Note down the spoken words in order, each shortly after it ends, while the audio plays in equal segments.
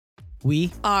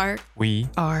We are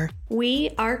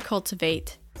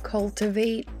cultivate.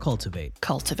 cultivate.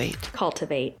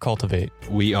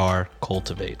 We are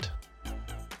cultivate.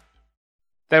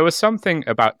 There was something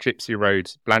about Gypsy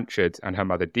Rose Blanchard and her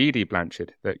mother Dee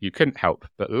Blanchard that you couldn't help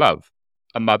but love.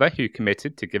 A mother who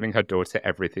committed to giving her daughter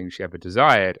everything she ever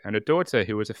desired, and a daughter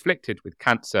who was afflicted with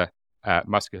cancer,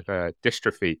 muscular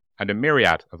dystrophy, and a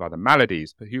myriad of other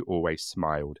maladies, but who always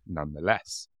smiled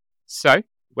nonetheless. So,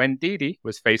 when Dee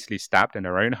was fatally stabbed in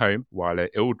her own home while her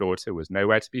ill daughter was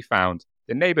nowhere to be found,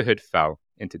 the neighbourhood fell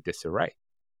into disarray.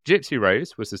 Gypsy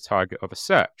Rose was the target of a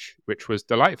search, which was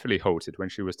delightfully halted when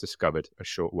she was discovered a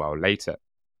short while later.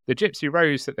 The Gypsy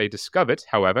Rose that they discovered,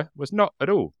 however, was not at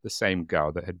all the same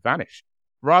girl that had vanished.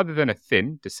 Rather than a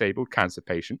thin, disabled cancer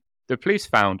patient, the police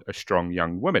found a strong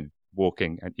young woman,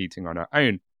 walking and eating on her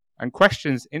own, and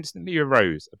questions instantly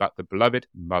arose about the beloved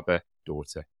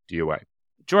mother-daughter duo.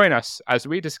 Join us as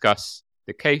we discuss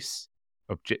the case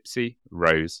of Gypsy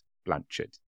Rose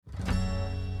Blanchard.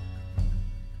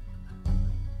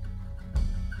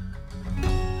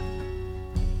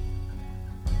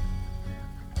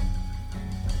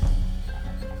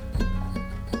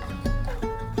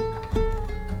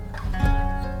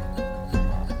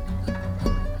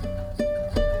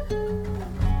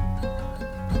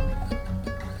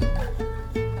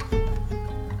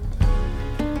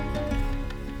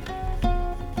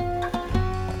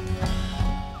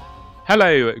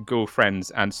 Hello, ghoul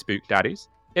friends and spook daddies.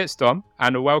 It's Dom,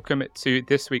 and welcome to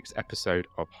this week's episode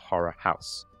of Horror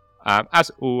House.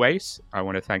 As always, I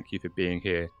want to thank you for being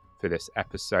here for this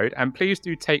episode, and please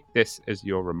do take this as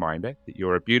your reminder that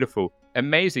you're a beautiful,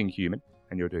 amazing human,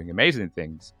 and you're doing amazing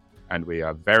things, and we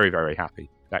are very, very happy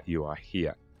that you are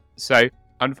here. So,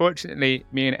 unfortunately,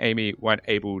 me and Amy weren't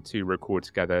able to record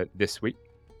together this week,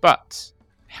 but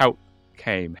help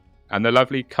came, and the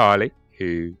lovely Carly,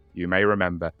 who you may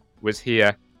remember, was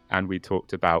here, and we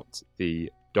talked about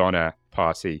the Donna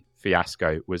party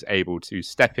fiasco, was able to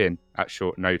step in at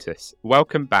short notice.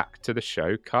 Welcome back to the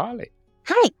show, Carly.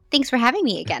 Hi, thanks for having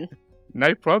me again.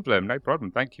 No problem.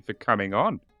 Thank you for coming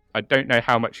on. I don't know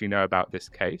how much you know about this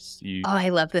case. I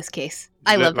love this case.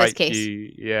 This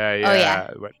case. Yeah. Oh,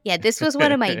 yeah. Yeah, this was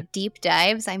one of my deep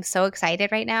dives. I'm so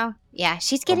excited right now. Yeah,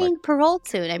 she's getting paroled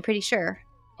soon, I'm pretty sure.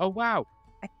 Oh, wow.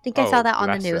 I think I saw that on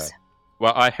the news. Her.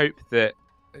 Well, I hope that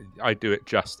I do it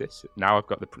justice. Now I've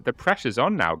got the pressure's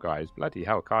on now, guys. Bloody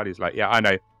hell, Carly's like, yeah, I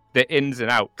know the ins and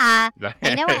outs. I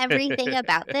know everything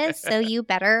about this, so you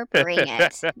better bring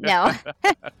it. No,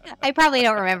 I probably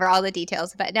don't remember all the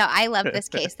details, but no, I love this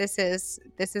case. This is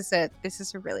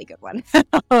a really good one.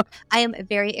 I am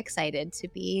very excited to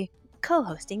be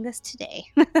co-hosting this today.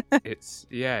 It's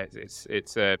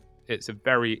a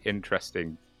very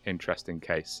interesting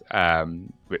case,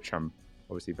 which I'm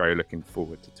obviously very looking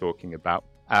forward to talking about.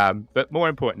 But more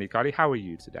importantly, Carly, how are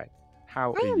you today?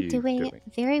 How are you doing?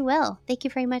 Very well. Thank you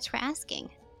very much for asking.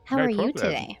 How are you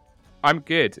today? I'm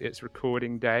good. It's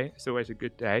recording day. It's always a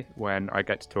good day when I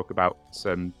get to talk about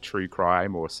some true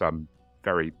crime or some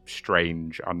very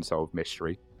strange unsolved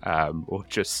mystery, or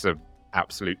just some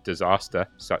absolute disaster,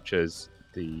 such as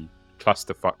the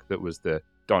clusterfuck that was the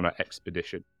Donna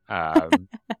expedition.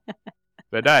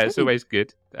 But no, it's always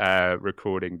good.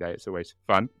 Recording day, it's always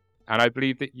fun. And I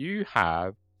believe that you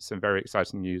have some very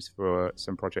exciting news for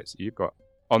some projects that you've got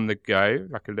on the go,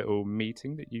 like a little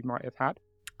meeting that you might have had.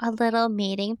 A little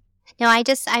meeting? No, I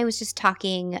was just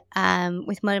talking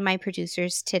with one of my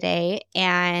producers today,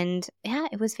 and yeah,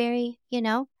 it was very,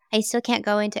 I still can't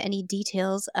go into any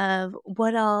details of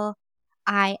what all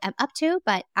I am up to,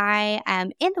 but I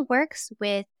am in the works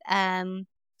with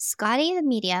Scotty the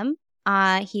Medium.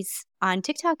 He's on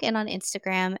TikTok and on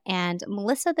Instagram, and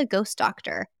Melissa the Ghost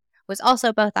Doctor was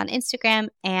also both on Instagram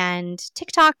and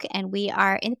TikTok, and we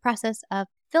are in the process of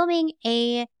filming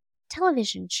a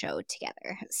television show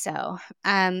together. So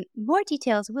more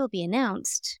details will be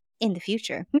announced in the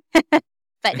future.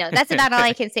 But no, that's about all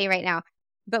I can say right now.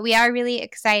 But we are really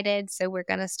excited, so we're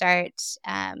going to start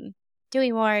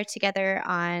doing more together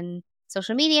on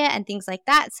social media and things like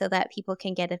that so that people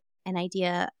can get an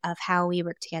idea of how we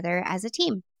work together as a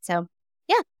team. So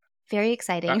yeah, very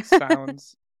exciting.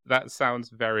 That sounds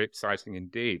very exciting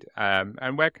indeed.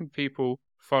 And where can people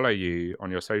follow you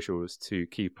on your socials to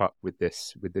keep up with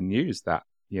the news that,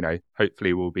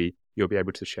 hopefully you'll be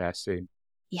able to share soon?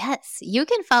 Yes, you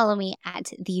can follow me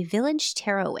at the Village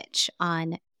Tarot Witch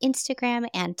on Instagram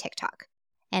and TikTok.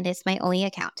 And it's my only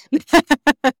account.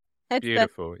 That's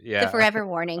beautiful. The forever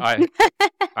warning.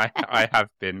 I have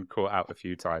been caught out a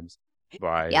few times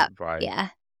by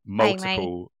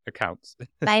multiple accounts.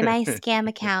 By my scam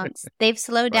accounts. They've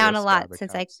slowed By your down a lot scam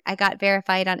since accounts. I got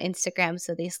verified on Instagram.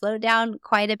 So they slowed down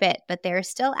quite a bit, but they're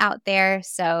still out there.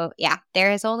 So yeah,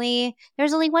 there's only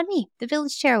one me, the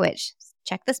Village Chair Witch.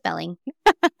 Check the spelling.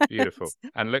 Beautiful.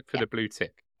 And look for Yeah. the blue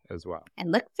tick as well.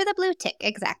 And look for the blue tick.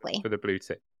 Exactly. For the blue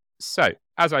tick. So,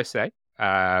 as I say,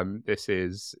 this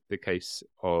is the case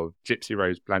of Gypsy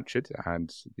Rose Blanchard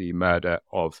and the murder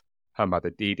of her mother,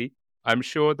 Dee Dee. I'm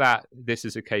sure that this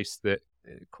is a case that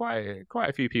quite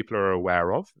a few people are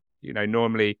aware of. You know,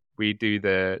 normally we do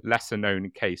the lesser known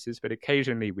cases, but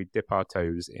occasionally we dip our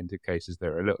toes into cases that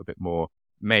are a little bit more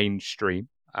mainstream.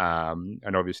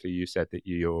 And obviously you said that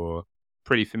you're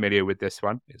pretty familiar with this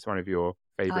one. It's one of your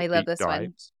favorite I love deep this one.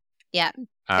 dives. Yeah. It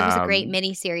was a great Um,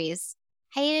 mini series.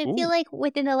 I Ooh. feel like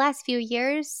within the last few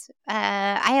years,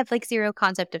 I have like zero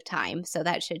concept of time, so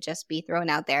that should just be thrown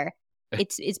out there.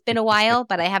 It's been a while,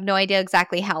 but I have no idea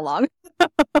exactly how long.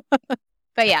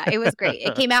 But yeah, it was great.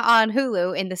 It came out on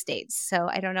Hulu in the States, so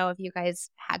I don't know if you guys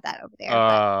had that over there,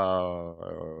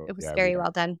 but it was Yeah, we very don't.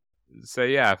 well done. So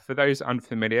yeah, for those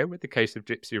unfamiliar with the case of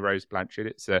Gypsy Rose Blanchard,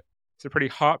 it's a pretty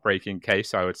heartbreaking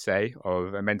case, I would say,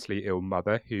 of a mentally ill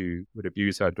mother who would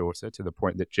abuse her daughter to the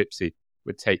point that Gypsy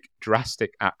would take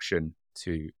drastic action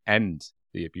to end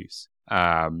the abuse.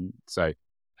 Trigger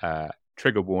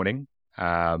warning.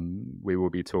 We will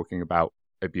be talking about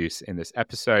abuse in this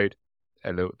episode.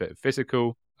 A little bit of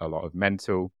physical, a lot of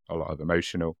mental, a lot of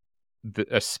emotional,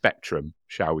 a spectrum,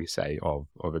 shall we say, of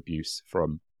abuse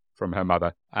from her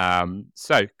mother.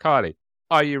 So, Carly,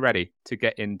 are you ready to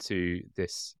get into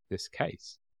this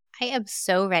case? I am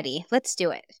so ready. Let's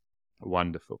do it.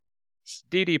 Wonderful.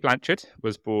 Dee Dee Blanchard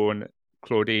was born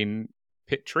Claudine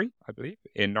Pittry, I believe,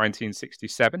 in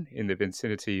 1967 in the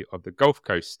vicinity of the Gulf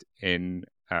Coast in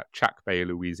Chack Bay,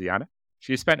 Louisiana.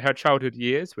 She spent her childhood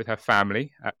years with her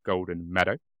family at Golden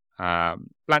Meadow.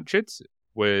 Blanchard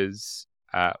was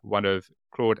one of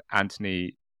Claude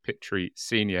Anthony Pittry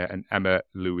Sr. and Emma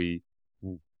Louis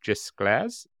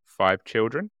Gisclair's 5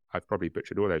 children. I've probably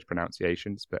butchered all those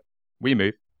pronunciations, but we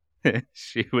move.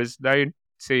 She was known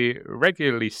to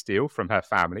regularly steal from her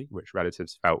family, which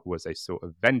relatives felt was a sort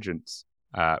of vengeance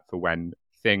for when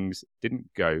things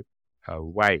didn't go her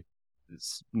way.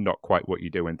 It's not quite what you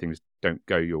do when things don't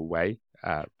go your way.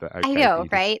 But okay, I know, Dee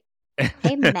Dee. right?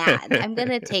 I'm mad. I'm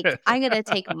gonna take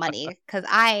money because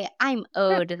I'm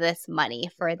owed this money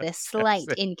for this slight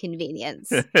inconvenience.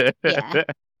 Yeah.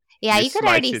 Yeah, you could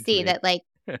already slighted see me. that, like,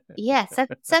 yeah,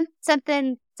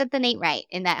 something ain't right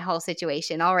in that whole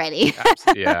situation already.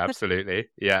 Yeah, absolutely.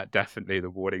 Yeah, definitely. The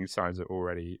warning signs are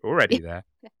already there.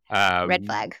 Red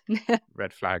flag.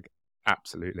 Red flag.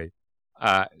 Absolutely.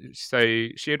 So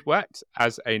she had worked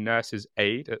as a nurse's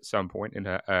aide at some point in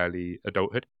her early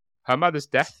adulthood. Her mother's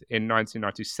death in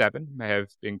 1997 may have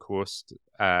caused.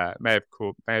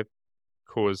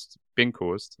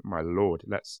 My lord,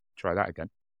 let's try that again.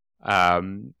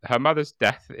 Her mother's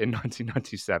death in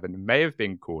 1997 may have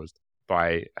been caused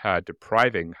by her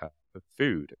depriving her of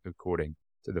food, according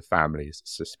to the family's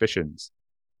suspicions.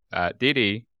 Dee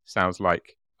Dee sounds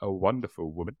like a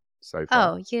wonderful woman so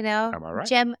far. Oh, you know, Am I right?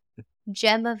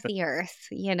 gem of the earth,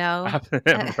 you know.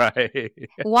 Right.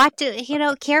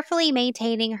 Carefully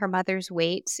maintaining her mother's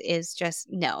weight is just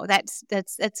no. That's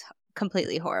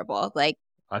completely horrible. Like,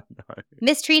 I know.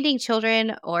 mistreating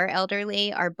children or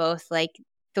elderly are both like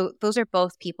those are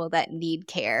both people that need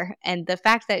care, and the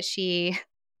fact that she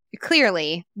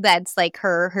clearly that's like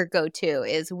her go-to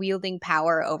is wielding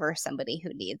power over somebody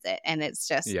who needs it, and it's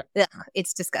just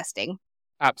it's disgusting.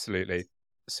 Absolutely.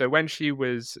 So when she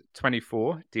was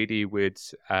 24, Dee Dee would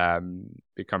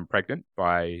become pregnant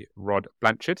by Rod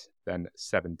Blanchard, then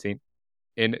 17.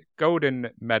 In Golden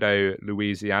Meadow,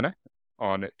 Louisiana,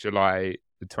 on July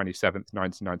the 27th,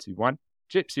 1991,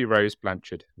 Gypsy Rose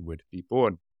Blanchard would be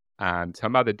born. And her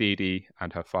mother, Dee Dee,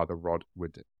 and her father, Rod,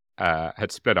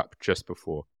 had split up just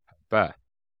before her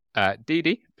birth. Dee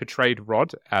Dee portrayed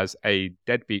Rod as a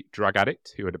deadbeat drug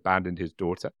addict who had abandoned his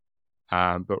daughter.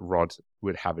 But Rod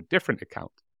would have a different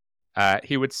account.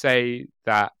 He would say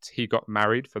that he got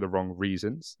married for the wrong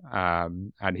reasons,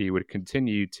 and he would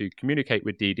continue to communicate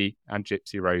with Dee Dee and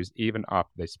Gypsy Rose even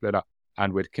after they split up,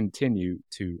 and would continue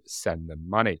to send them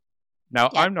money. Now,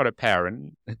 I'm not a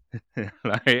parent. I'm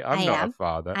not a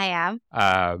father. I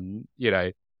am.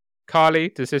 Carly,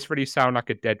 does this really sound like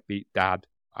a deadbeat dad?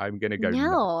 I'm going to go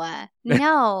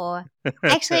No.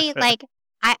 Actually, like,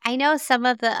 I know some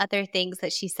of the other things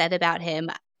that she said about him.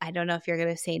 I don't know if you're going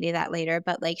to say any of that later,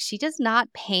 but like, she does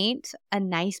not paint a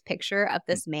nice picture of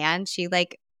this man. She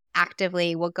like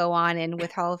actively will go on and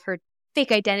with all of her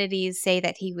fake identities say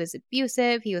that he was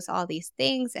abusive, he was all these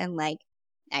things, and like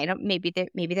maybe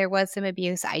there was some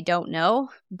abuse. I don't know.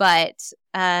 But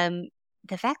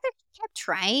the fact that he kept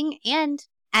trying, and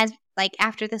as like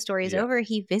after the story is over,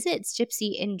 he visits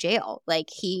Gypsy in jail. Like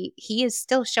he is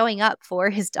still showing up for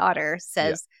his daughter,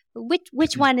 says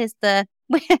which one is the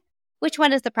which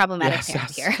one is the problematic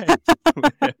parent here?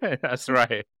 Right. That's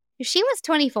right. If she was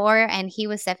 24 and he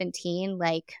was 17,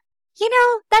 like,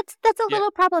 that's a little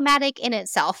problematic in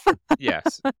itself.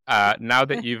 Yes. Now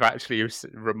that you've actually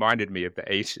reminded me of the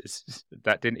ages,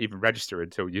 that didn't even register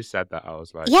until you said that. I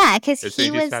was like, yeah, because as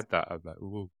soon as you said that, I'm like,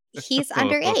 ooh. He's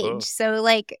underage. So,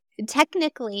 like,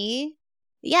 technically,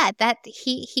 that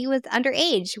he was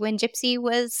underage when Gypsy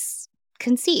was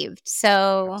conceived.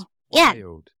 So,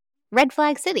 red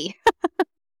flag city.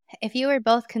 If you were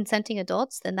both consenting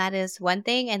adults, then that is one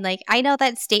thing. And like, I know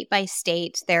that state by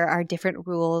state, there are different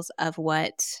rules of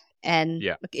what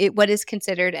is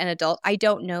considered an adult. I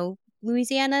don't know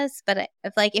Louisiana's, but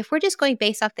if we're just going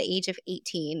based off the age of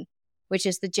 18, which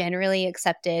is the generally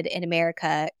accepted in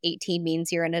America, 18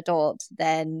 means you're an adult,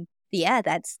 then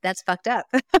that's fucked up.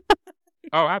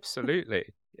 Oh, absolutely.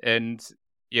 And,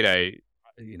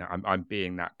 I'm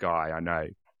being that guy, I know.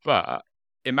 But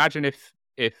imagine if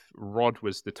Rod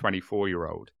was the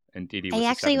 24-year-old and Dee Dee was the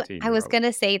 17-year-old. I was going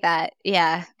to say that,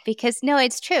 yeah. Because, no,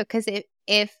 it's true. Because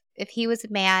if he was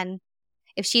a man,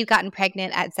 if she'd gotten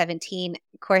pregnant at 17,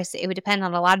 of course, it would depend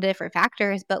on a lot of different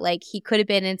factors. But, like, he could have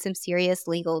been in some serious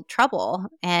legal trouble.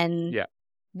 And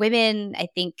women, I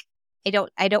think, I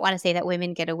don't want to say that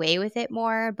women get away with it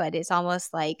more, but it's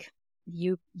almost like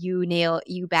you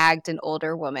bagged an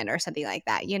older woman or something like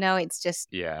that. It's just...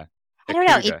 Yeah. I don't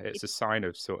know. It's a sign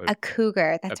of sort of a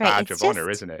cougar. That's a badge of honor,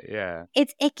 isn't it? Yeah.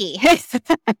 It's icky.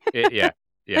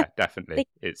 Yeah, definitely.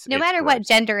 It's no matter what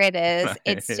gender it is.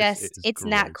 It's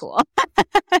not cool.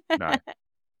 No.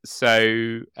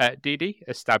 So Dee Dee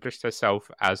established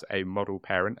herself as a model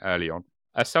parent early on,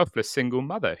 a selfless single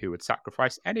mother who would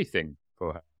sacrifice anything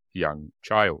for her young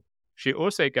child. She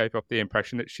also gave off the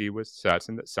impression that she was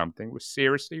certain that something was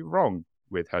seriously wrong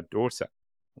with her daughter.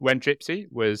 When Gypsy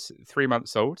was 3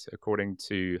 months old, according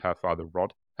to her father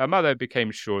Rod, her mother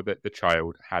became sure that the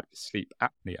child had sleep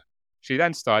apnea. She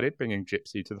then started bringing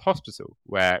Gypsy to the hospital,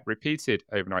 where repeated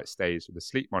overnight stays with a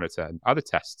sleep monitor and other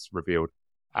tests revealed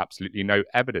absolutely no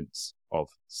evidence of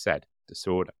said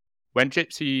disorder. When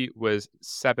Gypsy was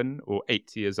 7 or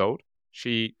 8 years old,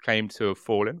 she claimed to have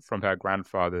fallen from her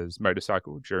grandfather's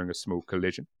motorcycle during a small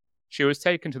collision. She was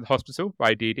taken to the hospital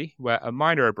by Dee Dee, where a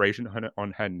minor abrasion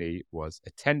on her knee was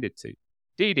attended to.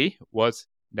 Dee Dee was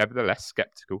nevertheless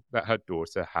skeptical that her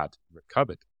daughter had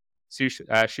recovered. She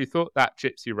thought that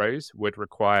Gypsy Rose would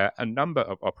require a number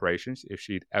of operations if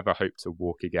she'd ever hoped to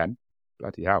walk again.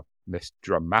 Bloody hell, this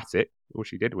dramatic. All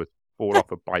she did was fall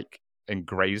off a bike and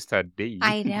grazed her knee.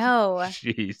 I know.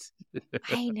 Jeez.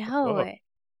 I know.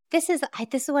 This is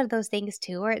one of those things,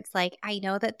 too, where it's like, I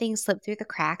know that things slip through the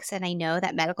cracks, and I know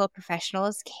that medical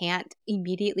professionals can't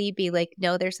immediately be like,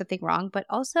 no, there's something wrong. But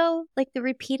also, like, the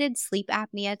repeated sleep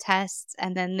apnea tests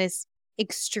and then this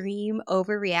extreme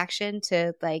overreaction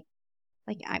to, like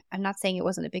I'm not saying it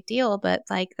wasn't a big deal, but,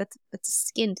 like, that's a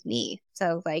skinned knee.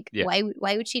 So, like, why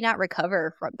would she not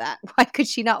recover from that? Why could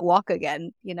she not walk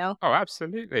again, Oh,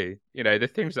 absolutely.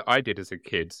 The things that I did as a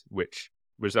kid, which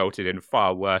resulted in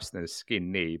far worse than a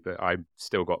skin knee, but I've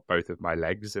still got both of my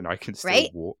legs and I can still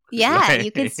walk. Yeah,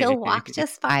 you can still walk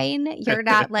just fine. You're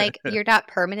not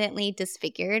permanently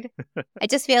disfigured. I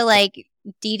just feel like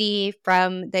Dee Dee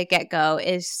from the get-go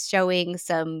is showing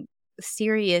some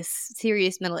serious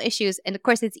mental issues. And of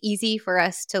course, it's easy for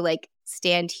us to like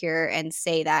stand here and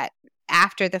say that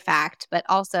after the fact, but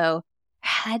also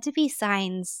had to be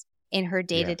signs in her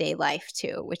day-to-day life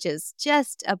too, which is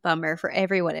just a bummer for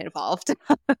everyone involved.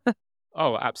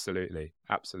 Oh, absolutely.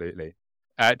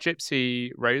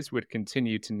 Gypsy Rose would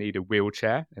continue to need a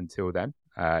wheelchair until then,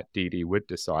 Dee Dee would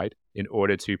decide, in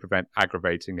order to prevent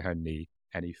aggravating her knee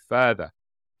any further.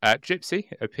 Gypsy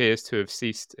appears to have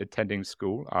ceased attending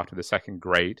school after the 2nd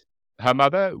grade. Her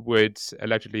mother would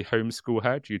allegedly homeschool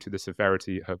her due to the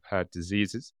severity of her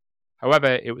diseases.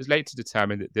 However, it was later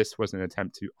determined that this was an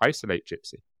attempt to isolate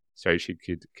Gypsy, so she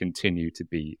could continue to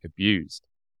be abused.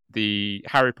 The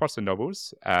Harry Potter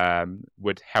novels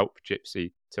would help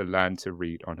Gypsy to learn to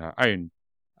read on her own.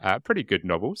 Pretty good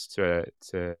novels to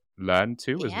learn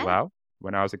to as well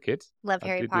when I was a kid. Love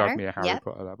Harry Potter. Love me a Harry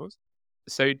Potter novels.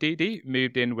 So Dee Dee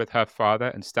moved in with her father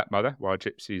and stepmother while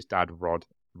Gypsy's dad Rod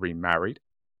remarried.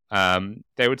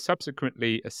 They would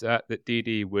subsequently assert that Dee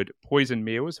Dee would poison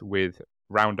meals with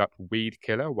Roundup weed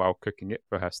killer while cooking it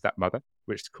for her stepmother,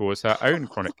 which caused her own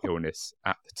chronic illness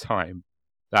at the time.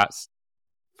 That's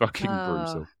fucking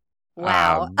brutal.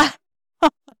 Wow.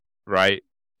 right?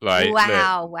 Like, look,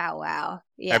 Wow.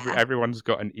 Yeah. everyone's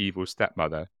got an evil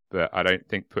stepmother, but I don't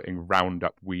think putting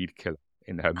Roundup weed killer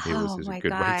in her meals Oh is a my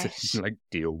good way to gosh. like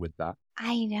deal with that.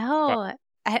 I But know.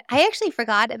 I actually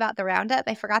forgot about the Roundup.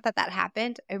 I forgot that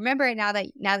happened. I remember it now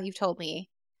that you've told me.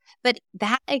 But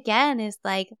that again is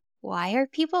like, why are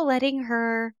people letting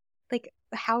her, like,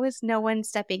 how is no one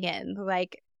stepping in?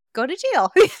 Like, go to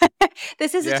jail.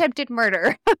 This is yeah, attempted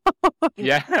murder.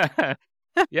 yeah,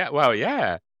 yeah. Well,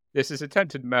 yeah. This is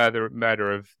attempted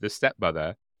murder of the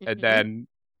stepmother, and Hmm. then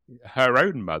her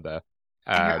own mother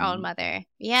And her own um, mother.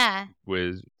 Yeah.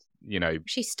 was, you know,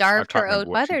 She I starved can't her remember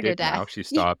own what she mother to did now. death. She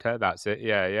starved her. That's it.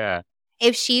 Yeah, yeah,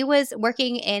 If she was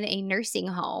working in a nursing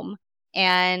home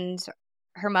and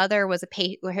her mother was a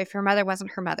patient, if her mother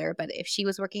wasn't her mother, but if she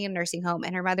was working in a nursing home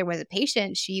and her mother was a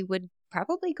patient, she would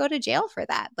probably go to jail for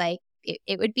that. Like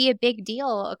it would be a big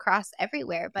deal across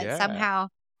everywhere. But yeah, somehow,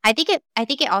 I think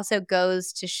it also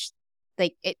goes to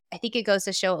I think it goes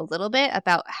to show a little bit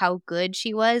about how good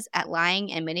she was at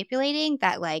lying and manipulating.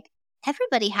 That like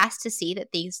everybody has to see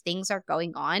that these things are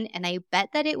going on, and I bet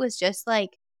that it was just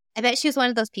like I bet she was one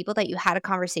of those people that you had a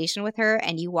conversation with her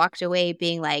and you walked away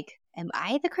being like, am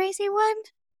I the crazy one?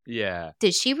 yeah,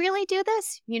 Did she really do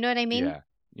this? You know what I mean? yeah.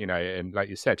 You know, and like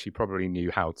you said, she probably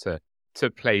knew how to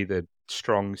play the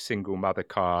strong single mother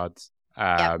cards.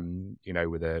 Yep. You know,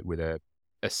 with a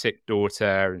sick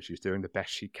daughter, and she's doing the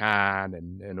best she can,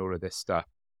 and all of this stuff.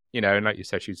 You know, and like you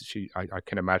said, I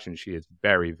can imagine she is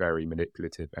very, very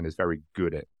manipulative and is very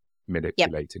good at Yep.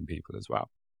 manipulating people as well.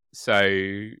 So,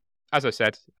 as I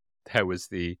said, there was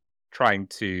the trying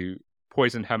to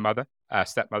poison her mother,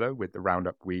 stepmother, with the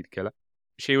Roundup weed killer.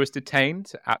 She was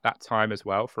detained at that time as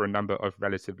well for a number of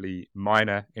relatively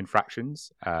minor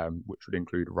infractions, which would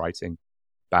include writing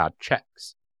bad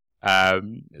checks.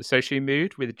 So she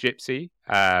moved with Gypsy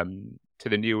to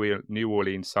the New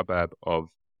Orleans suburb of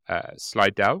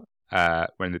Slidell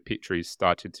when the Petries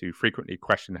started to frequently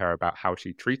question her about how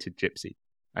she treated Gypsy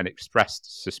and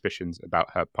expressed suspicions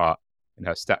about her part in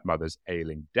her stepmother's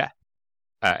ailing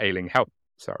health.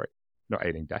 Sorry, not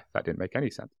ailing death. That didn't make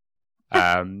any sense.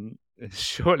 Um,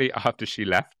 Shortly after she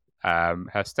left,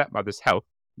 her stepmother's health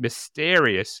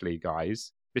mysteriously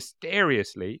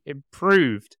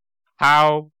improved.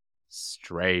 How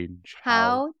strange. How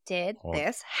How did odd.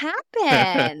 this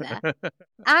happen?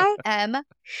 I am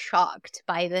shocked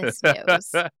by this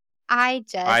news. I I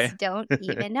just don't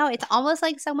even know. It's almost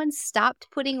like someone stopped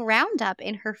putting Roundup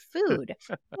in her food.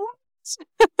 What?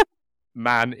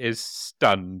 man is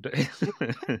stunned.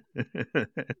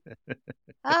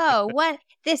 Oh, what?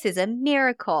 This is a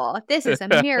miracle. This is a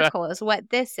miracle, is what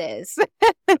this is.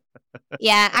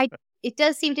 Yeah, it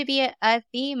does seem to be a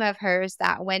theme of hers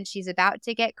that when she's about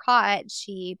to get caught,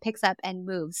 she picks up and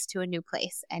moves to a new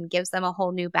place and gives them a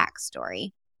whole new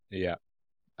backstory. Yeah.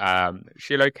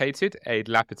 She located a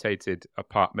dilapidated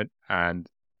apartment and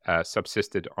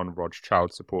subsisted on Rod's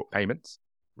child support payments.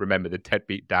 Remember the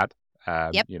deadbeat dad,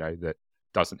 Yep. you know, that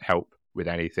doesn't help with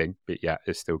anything, but yeah,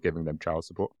 is still giving them child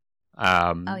support.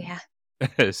 Oh, yeah.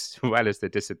 As well as the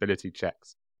disability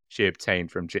checks she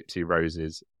obtained from Gypsy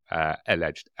Rose's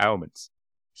alleged ailments.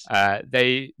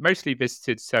 They mostly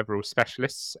visited several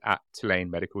specialists at Tulane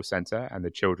Medical Center and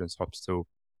the Children's Hospital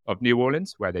of New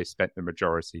Orleans, where they spent the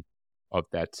majority of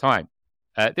their time.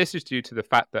 This is due to the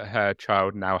fact that her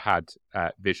child now had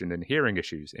vision and hearing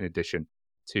issues, in addition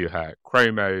to her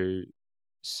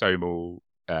chromosomal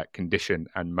condition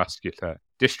and muscular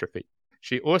dystrophy.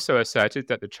 She also asserted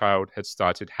that the child had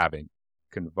started having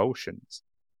convulsions.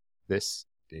 This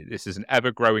is an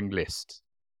ever-growing list.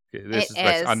 This is the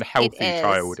most It unhealthy is.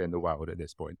 child in the world at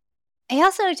this point. I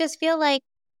also just feel like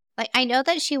I know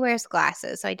that she wears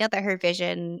glasses, so I know that her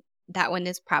vision, that one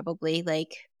is probably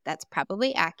that's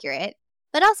probably accurate.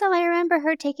 But also I remember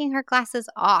her taking her glasses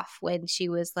off when she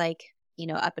was like,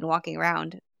 up and walking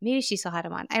around. Maybe she still had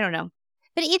them on. I don't know.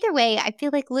 But either way, I feel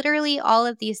like literally all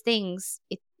of these things,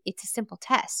 it's a simple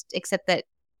test, except that,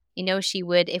 she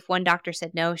would, if one doctor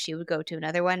said no, she would go to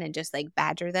another one and just like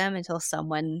badger them until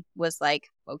someone was like,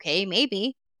 okay,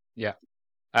 maybe. Yeah.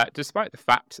 Despite the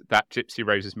fact that Gypsy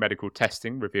Rose's medical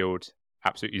testing revealed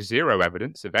absolutely zero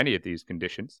evidence of any of these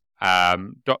conditions,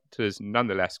 doctors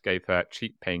nonetheless gave her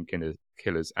cheap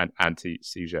painkillers and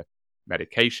anti-seizure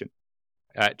medication.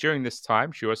 During this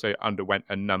time, she also underwent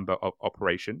a number of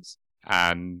operations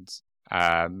and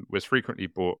was frequently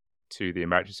brought to the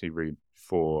emergency room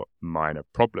for minor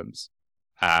problems.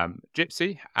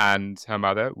 Gypsy and her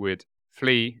mother would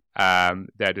flee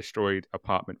their destroyed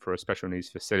apartment for a special needs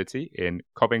facility in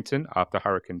Covington after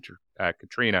Hurricane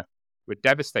Katrina would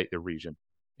devastate the region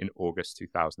in August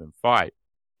 2005.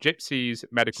 Gypsy's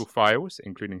medical files,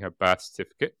 including her birth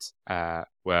certificate,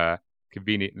 were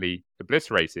conveniently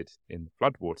obliterated in the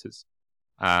floodwaters.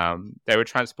 They were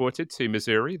transported to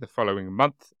Missouri the following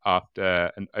month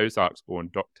after an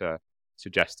Ozarks-born doctor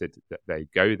suggested that they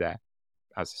go there.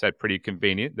 As I said, pretty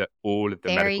convenient that all of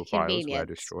the medical files were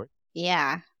destroyed.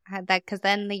 Yeah, because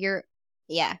then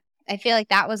I feel like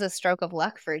that was a stroke of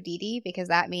luck for Dee Dee, because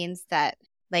that means that,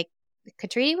 like,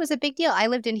 Katrina was a big deal. I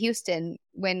lived in Houston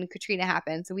when Katrina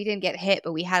happened, so we didn't get hit,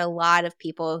 but we had a lot of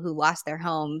people who lost their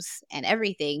homes and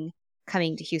everything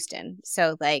coming to Houston.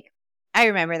 So, like, I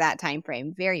remember that time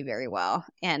frame very, very well.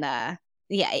 And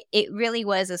it really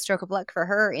was a stroke of luck for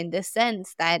her in this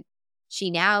sense that she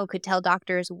now could tell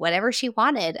doctors whatever she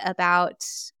wanted about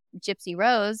Gypsy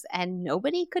Rose, and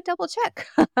nobody could double check.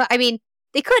 I mean,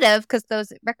 they could have, because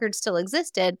those records still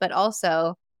existed, but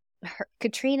also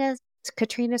Katrina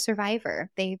survivor.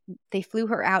 They flew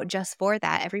her out just for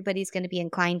that. Everybody's going to be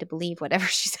inclined to believe whatever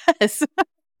she says.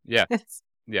 Yeah,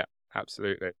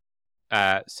 absolutely.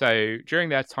 So during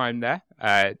their time there,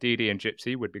 Dee Dee and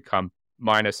Gypsy would become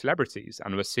minor celebrities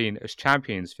and were seen as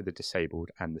champions for the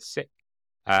disabled and the sick.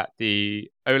 The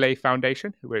Olay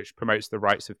Foundation, which promotes the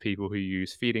rights of people who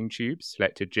use feeding tubes,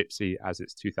 selected Gypsy as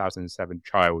its 2007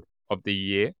 Child of the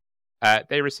Year.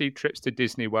 They received trips to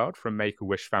Disney World from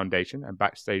Make-A-Wish Foundation and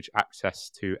backstage access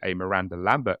to a Miranda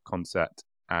Lambert concert.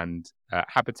 And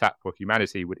Habitat for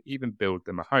Humanity would even build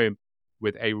them a home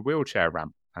with a wheelchair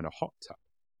ramp and a hot tub.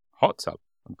 Hot tub?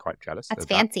 I'm quite jealous. That's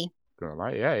fancy.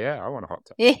 Yeah, I want a hot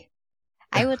tub.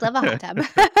 I would love a hot tub.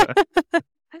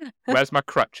 Where's my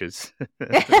crutches?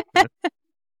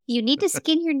 You need to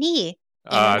skin your knee.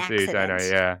 Dude, I know,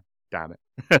 yeah. Damn it.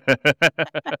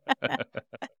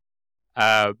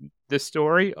 The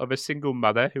story of a single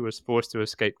mother who was forced to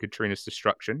escape Katrina's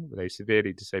destruction with a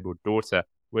severely disabled daughter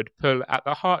would pull at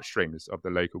the heartstrings of the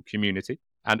local community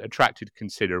and attracted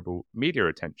considerable media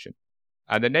attention.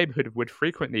 And the neighborhood would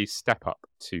frequently step up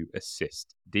to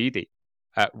assist Dee Dee.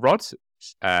 Rod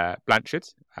Blanchard,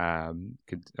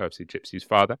 obviously Gypsy's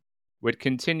father, would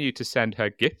continue to send her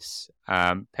gifts,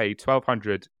 pay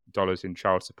 $1,200 in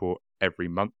child support every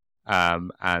month,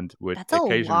 and would That's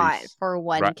occasionally a lot for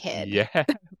one kid. Yeah,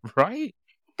 right.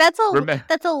 That's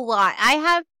a lot.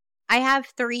 I have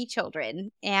 3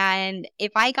 children, and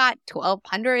if I got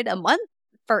 $1,200 a month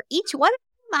for each one,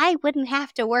 I wouldn't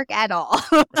have to work at all.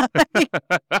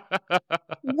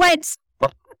 What?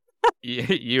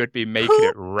 You would be making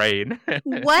it rain.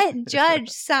 What judge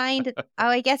signed? Oh,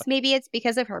 I guess maybe it's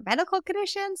because of her medical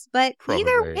conditions, but Probably.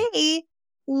 Either way,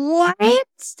 what?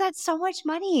 That's so much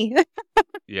money.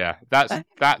 Yeah,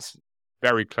 that's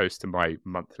very close to my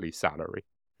monthly salary.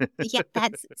 Yeah,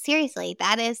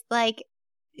 that is like,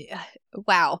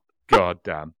 wow. God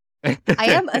damn. I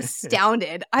am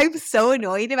astounded. I'm so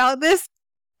annoyed about this.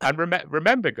 And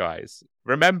remember, guys,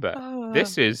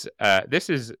 this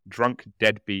is drunk,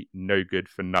 deadbeat, no good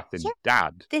for nothing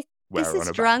dad. This is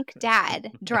drunk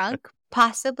dad, drunk,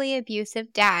 possibly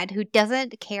abusive dad who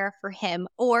doesn't care for him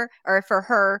or for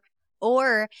her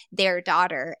or their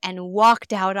daughter and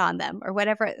walked out on them or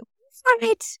whatever.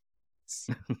 What?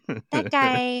 That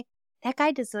guy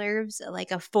deserves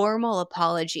like a formal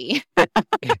apology.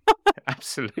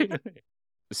 Absolutely.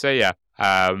 So yeah,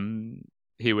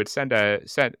 he would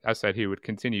he would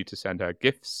continue to send her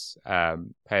gifts,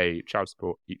 pay child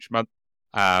support each month,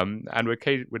 and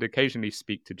would occasionally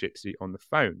speak to Gypsy on the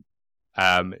phone.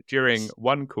 During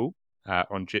one call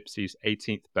on Gypsy's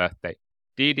 18th birthday,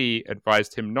 Dee Dee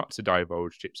advised him not to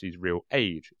divulge Gypsy's real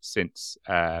age since,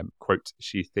 quote,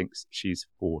 she thinks she's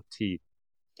 14.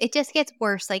 It just gets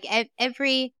worse. Like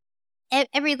every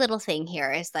little thing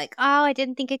here is like, oh, I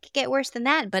didn't think it could get worse than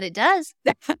that, but it does.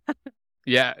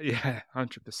 Yeah,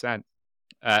 100%.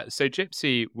 So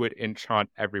Gypsy would enchant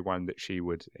everyone that she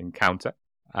would encounter.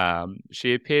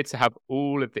 She appeared to have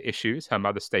all of the issues her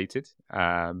mother stated,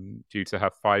 due to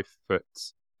her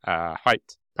 5-foot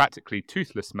height, practically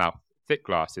toothless mouth, thick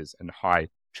glasses, and high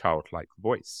childlike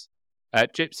voice.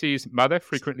 Gypsy's mother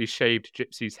frequently shaved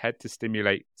Gypsy's head to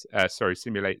simulate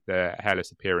the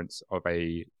hairless appearance of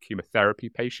a chemotherapy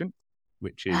patient,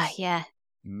 which is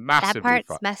massively that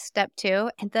part's messed up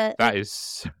too. And that is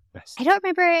so messed up. I don't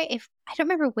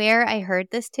remember where I heard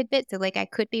this tidbit, so like I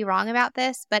could be wrong about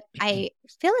this, but I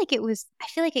feel like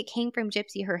it came from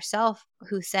Gypsy herself,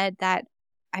 who said that,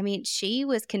 I mean, she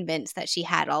was convinced that she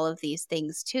had all of these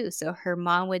things too. So her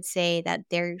mom would say that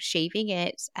they're shaving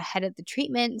it ahead of the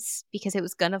treatments because it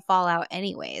was going to fall out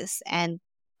anyways. And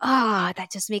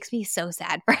that just makes me so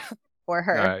sad for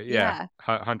her. Yeah,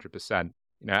 100%.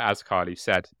 You know, as Carly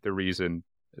said, the reason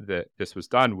that this was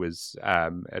done was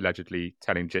allegedly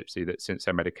telling Gypsy that since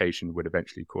her medication would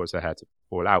eventually cause her hair to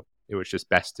fall out, it was just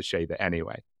best to shave it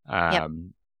anyway. Yep.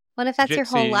 Well, if that's your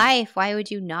whole Gypsy- life, why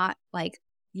would you not,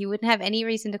 you wouldn't have any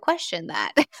reason to question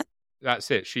that.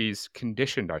 That's it. She's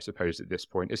conditioned, I suppose, at this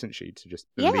point, isn't she, to just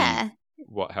believe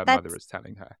what her mother is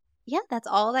telling her. Yeah, that's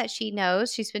all that she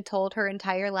knows. She's been told her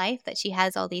entire life that she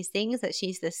has all these things, that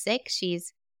she's this sick.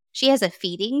 She has a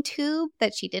feeding tube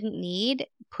that she didn't need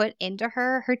put into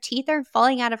her. Her teeth are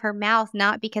falling out of her mouth,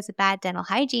 not because of bad dental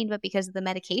hygiene, but because of the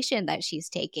medication that she's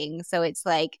taking. So it's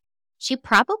like she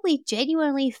probably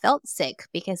genuinely felt sick,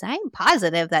 because I'm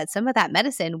positive that some of that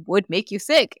medicine would make you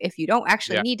sick if you don't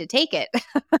actually need to take it.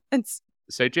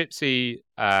 So Gypsy,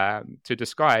 to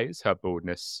disguise her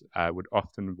baldness, would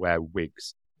often wear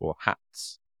wigs or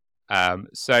hats.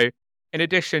 So in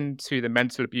addition to the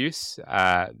mental abuse,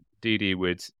 Dee Dee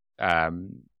would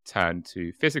turn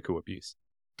to physical abuse.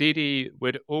 Dee Dee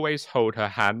would always hold her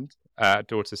hand,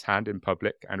 daughter's hand, in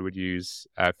public, and would use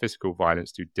physical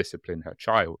violence to discipline her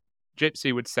child.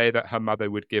 Gypsy would say that her mother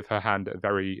would give her hand a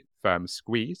very firm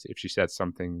squeeze if she said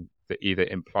something that either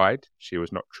implied she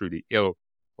was not truly ill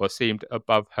or seemed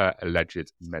above her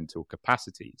alleged mental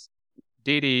capacities.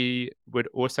 Dee Dee would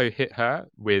also hit her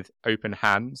with open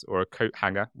hands or a coat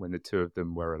hanger when the two of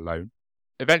them were alone.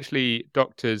 Eventually,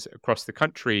 doctors across the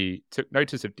country took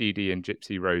notice of Dee Dee and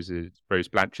Gypsy Rose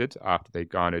Blanchard after they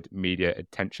garnered media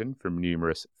attention from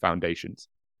numerous foundations.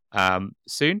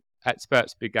 Soon,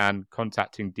 experts began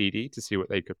contacting Dee Dee to see what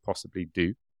they could possibly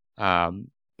do.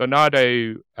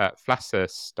 Bernardo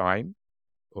Flasterstein,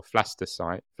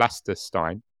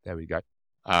 there we go,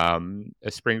 a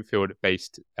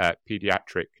Springfield-based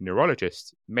pediatric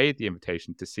neurologist, made the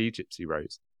invitation to see Gypsy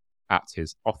Rose at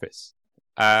his office.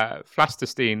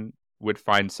 Flasterstein would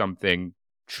find something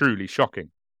truly shocking,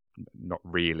 not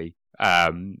really,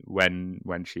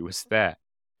 when she was there.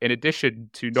 In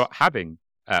addition to not having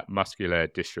muscular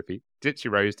dystrophy,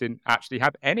 Gypsy Rose didn't actually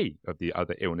have any of the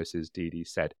other illnesses Dee Dee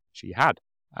said she had.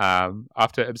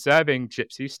 After observing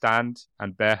Gypsy stand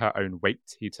and bear her own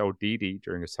weight, he told Dee Dee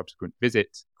during a subsequent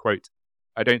visit, quote,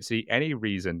 "I don't see any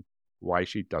reason why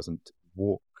she doesn't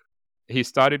walk." He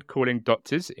started calling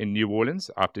doctors in New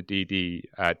Orleans after Dee Dee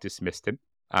dismissed him.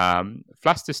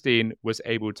 Flasterstein was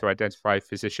able to identify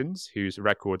physicians whose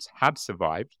records had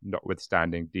survived,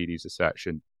 notwithstanding Dee Dee's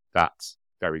assertion that,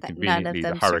 very conveniently,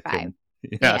 the hurricane.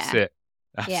 That's it.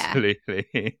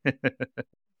 Absolutely.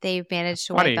 They've managed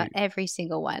to wipe out every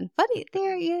single one. But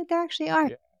there actually are.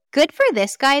 Yeah. Good for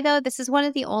this guy, though. This is one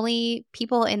of the only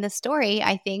people in the story,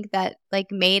 I think, that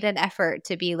made an effort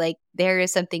to be like, there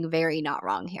is something very not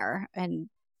wrong here. And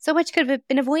so much could have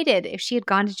been avoided if she had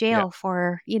gone to jail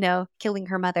for, killing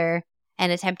her mother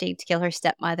and attempting to kill her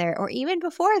stepmother. Or even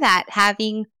before that,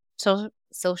 having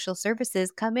social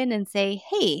services come in and say,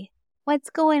 hey, what's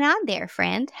going on there,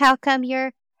 friend? How come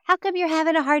you're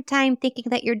having a hard time thinking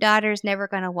that your daughter's never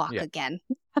going to walk again?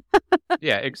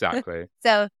 Yeah, exactly.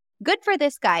 So good for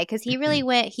this guy, because he really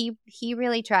he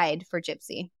really tried for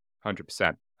Gypsy.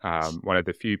 100%. One of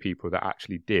the few people that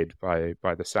actually did by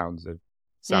the sounds of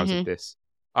this.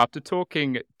 After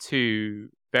talking to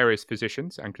various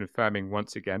physicians and confirming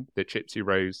once again that Gypsy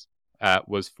Rose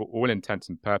was, for all intents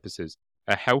and purposes,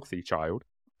 a healthy child,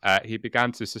 he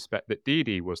began to suspect that Dee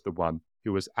Dee was the one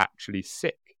who was actually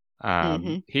sick.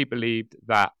 He believed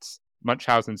that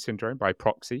Munchausen syndrome by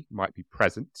proxy might be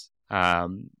present.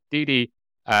 Dee Dee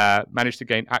managed to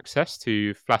gain access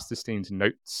to Flasterstein's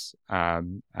notes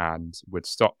and would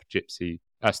stop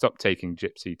taking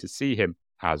Gypsy to see him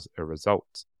as a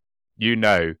result.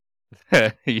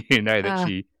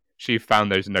 That she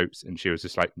found those notes and she was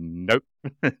just like, nope,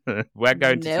 we're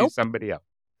going to see somebody else.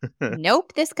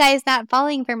 Nope, this guy's not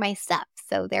falling for my stuff.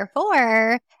 So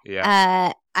therefore,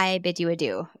 I bid you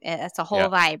adieu. That's a whole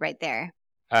vibe right there.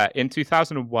 In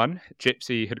 2001,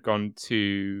 Gypsy had gone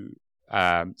to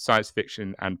science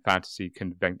fiction and fantasy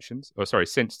conventions.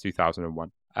 Since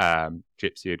 2001,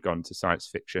 Gypsy had gone to science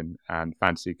fiction and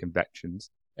fantasy conventions,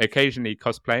 occasionally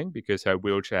cosplaying because her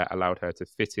wheelchair allowed her to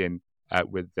fit in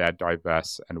with their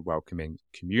diverse and welcoming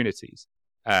communities.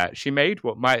 She made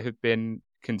what might have been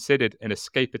considered an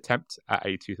escape attempt at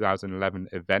a 2011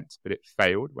 event, but it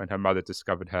failed when her mother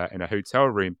discovered her in a hotel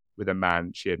room with a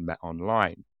man she had met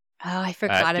online. Oh, I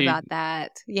forgot about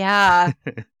that. Yeah.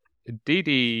 Dee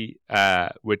Dee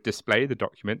would display the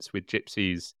documents with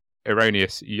Gypsy's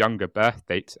erroneous younger birth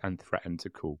date and threaten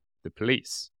to call the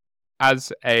police.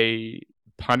 As a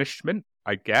punishment,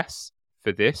 I guess,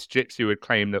 for this, Gypsy would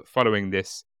claim that following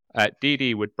this, Dee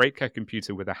Dee would break her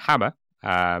computer with a hammer,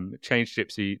 chain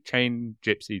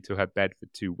Gypsy to her bed for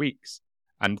 2 weeks,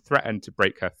 and threatened to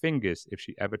break her fingers if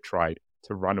she ever tried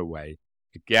to run away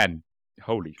again.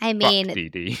 Holy fuck, Dee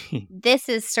Dee. This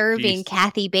is serving Jeez.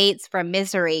 Kathy Bates from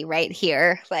Misery right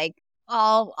here. Like,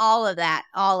 all of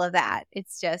that.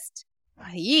 It's just,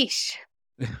 yeesh.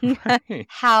 Right.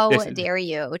 How dare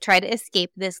you try to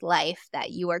escape this life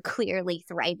that you are clearly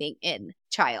thriving in,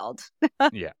 child?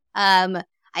 Yeah.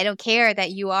 I don't care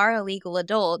that you are a legal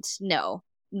adult. No,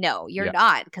 you're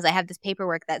not, because I have this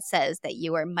paperwork that says that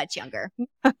you are much younger.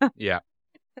 Yeah.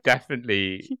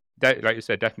 Definitely, like you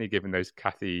said, definitely giving those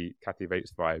Kathy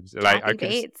Bates vibes. Like, Kathy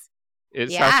Bates. It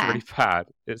sounds really bad.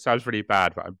 It sounds really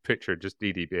bad, but I'm picturing just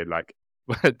Dee Dee being like,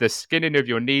 the skinning of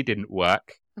your knee didn't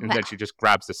work, and then she just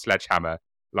grabs a sledgehammer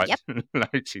like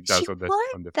she does on the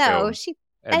film.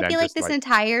 I feel like this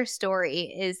entire story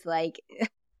is like,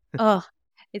 oh,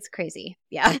 it's crazy.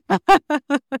 Yeah.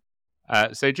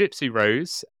 So Gypsy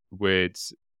Rose would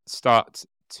start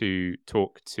to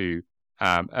talk to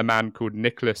a man called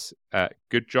Nicholas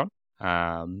Goodjohn,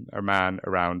 a man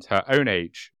around her own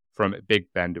age from Big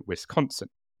Bend, Wisconsin.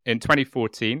 In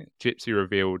 2014, Gypsy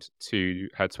revealed to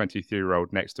her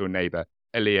 23-year-old next-door neighbor,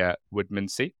 Elia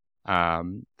Woodmansey,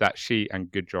 that she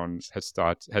and Goodjohn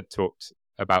had talked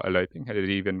about eloping, had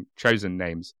even chosen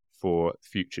names for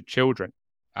future children.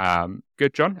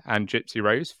 Goodjohn and Gypsy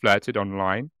Rose flirted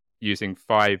online using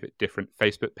 5 different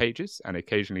Facebook pages, and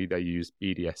occasionally they used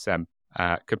BDSM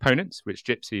components, which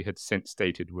Gypsy had since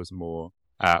stated was more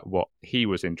what he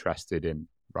was interested in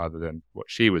rather than what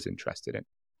she was interested in.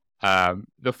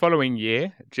 The following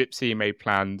year, Gypsy made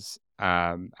plans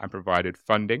and provided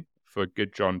funding for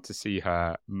Goodjohn to see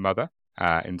her mother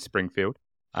in Springfield.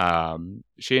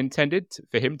 She intended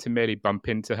for him to merely bump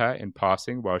into her in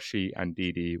passing while she and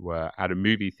Dee Dee were at a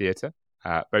movie theater,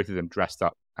 both of them dressed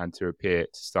up, and to appear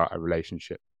to start a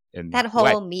relationship in that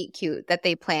whole meet cute that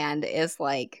they planned is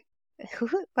like,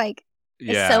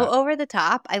 it's so over the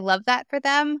top. I love that for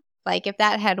them. Like, if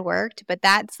that had worked, but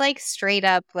that's like straight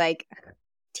up like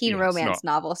teen romance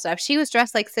novel stuff. She was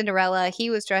dressed like Cinderella. He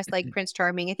was dressed like Prince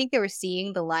Charming. I think they were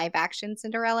seeing the live action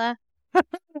Cinderella.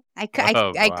 I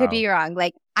could be wrong.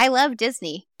 Like, I love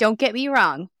Disney. Don't get me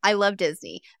wrong. I love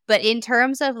Disney. But in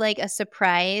terms of like a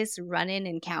surprise run-in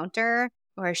encounter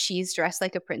where she's dressed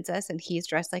like a princess and he's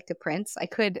dressed like a prince, I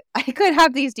could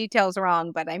have these details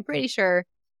wrong, but I'm pretty sure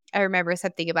I remember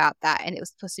something about that, and it was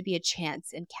supposed to be a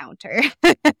chance encounter.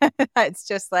 It's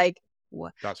just like,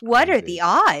 what are the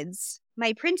odds?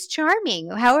 My Prince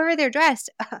Charming, however they're dressed.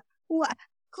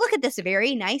 Look at this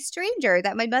very nice stranger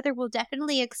that my mother will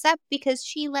definitely accept because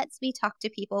she lets me talk to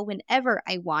people whenever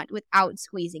I want without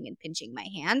squeezing and pinching my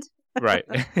hand. Right.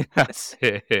 That's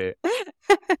it.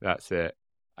 That's it.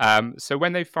 So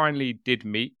when they finally did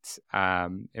meet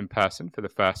in person for the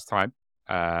first time,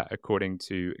 according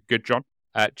to Goodjohn,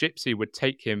 Gypsy would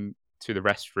take him to the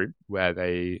restroom where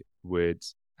they would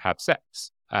have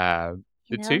sex.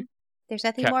 Two. There's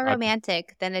nothing more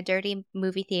romantic than a dirty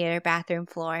movie theater bathroom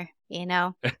floor. You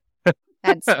know,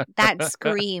 that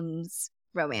screams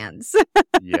romance.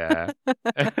 Yeah.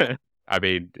 I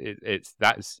mean,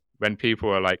 that's when people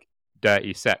are like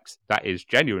dirty sex. That is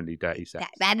genuinely dirty sex.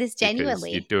 That is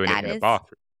genuinely. You're doing it in a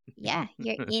bathroom. Yeah,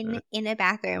 you're in a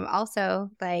bathroom.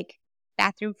 Also, like,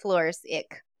 bathroom floors,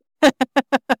 ick.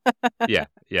 Yeah,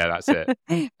 that's it.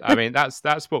 I mean, that's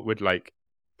what would like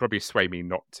probably sway me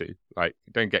not to. Like,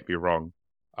 don't get me wrong,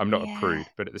 I'm not a prude,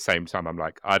 but at the same time, I'm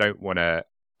like, I don't want to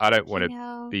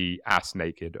be ass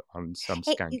naked on some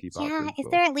skanky bathroom floor. Is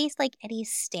there at least like any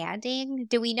standing?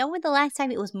 Do we know when the last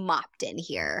time it was mopped in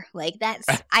here? Like, that's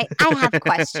I have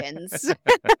questions.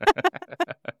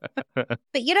 But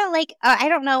like, I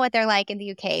don't know what they're like in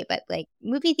the UK, but like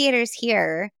movie theaters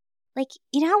here, like,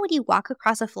 you know how when you walk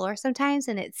across a floor sometimes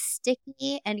and it's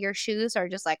sticky and your shoes are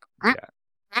just like,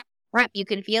 you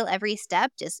can feel every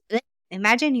step. Just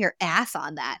imagine your ass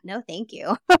on that. No, thank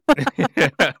you.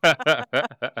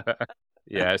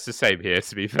 Yeah, it's the same here,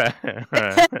 to be fair.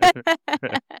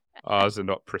 Ours are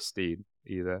not pristine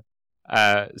either.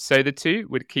 So the two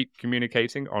would keep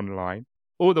communicating online,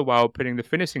 all the while putting the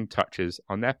finishing touches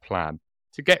on their plan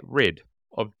to get rid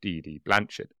of Dee Dee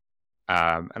Blanchard.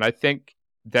 And I think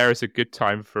there is a good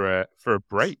time for a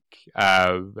break.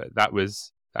 That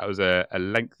was a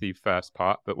lengthy first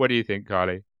part, but what do you think,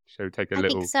 Carly? Shall we take a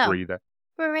little breather?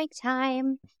 Break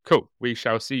time. Cool. We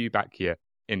shall see you back here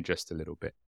in just a little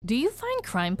bit. Do you find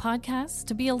crime podcasts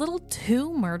to be a little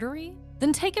too murdery?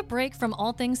 Then take a break from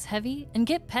all things heavy and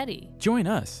get petty. Join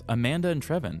us, Amanda and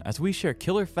Trevin, as we share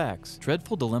killer facts,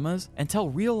 dreadful dilemmas, and tell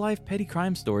real-life petty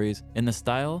crime stories in the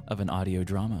style of an audio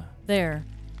drama. There,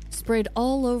 sprayed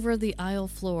all over the aisle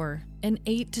floor in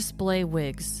 8 display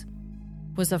wigs,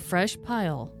 was a fresh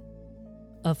pile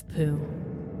of poo.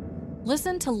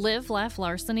 Listen to Live, Laugh,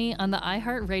 Larceny on the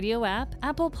iHeartRadio app,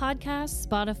 Apple Podcasts,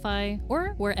 Spotify,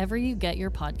 or wherever you get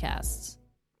your podcasts.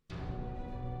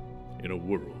 In a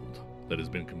world that has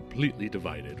been completely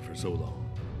divided for so long,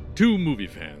 two movie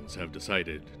fans have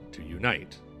decided to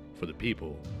unite for the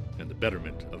people and the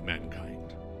betterment of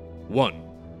mankind. One,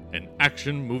 an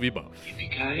action movie buff.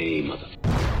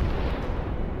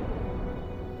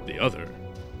 The other,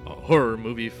 a horror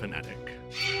movie fanatic.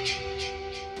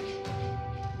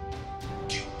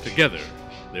 Together,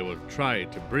 they will try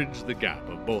to bridge the gap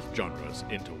of both genres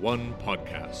into one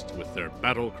podcast with their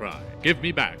battle cry, "Give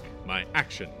me back my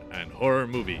action and horror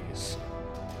movies."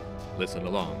 Listen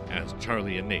along as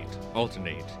Charlie and Nate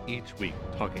alternate each week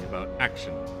talking about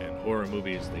action and horror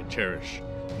movies they cherish,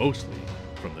 mostly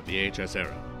from the VHS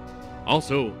era.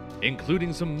 Also,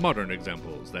 including some modern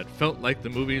examples that felt like the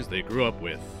movies they grew up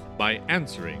with by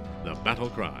answering the battle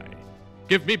cry,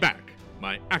 "Give me back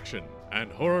my action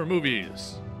and horror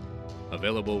movies."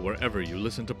 Available wherever you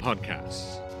listen to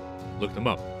podcasts. Look them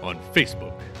up on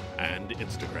Facebook and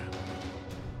Instagram.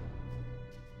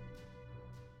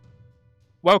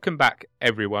 Welcome back,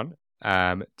 everyone,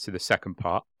 to the second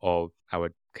part of our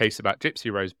case about Gypsy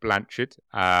Rose Blanchard.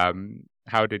 How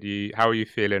are you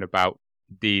feeling about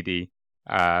Dee Dee?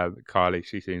 Carly,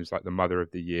 she seems like the mother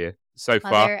of the year so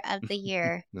far. Mother of the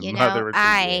year.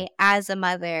 As a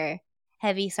mother,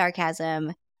 heavy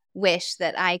sarcasm, wish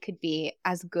that I could be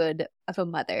as good of a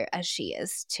mother as she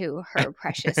is to her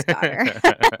precious daughter.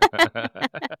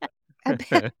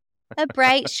 a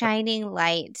bright, shining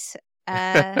light.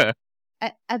 A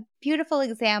beautiful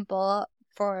example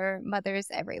for mothers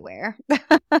everywhere.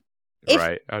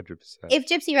 Right, 100%. If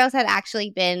Gypsy Rose had actually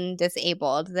been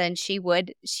disabled, then she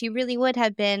really would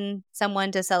have been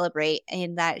someone to celebrate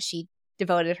in that she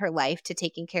devoted her life to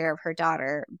taking care of her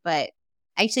daughter. But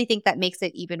I actually think that makes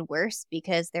it even worse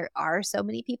because there are so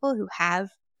many people who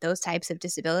have those types of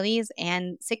disabilities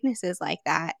and sicknesses like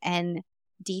that. And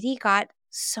Dee Dee got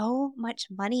so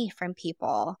much money from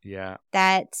people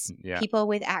that people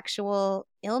with actual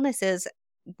illnesses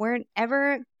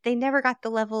they never got the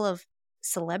level of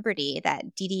celebrity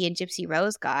that Dee Dee and Gypsy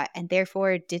Rose got, and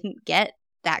therefore didn't get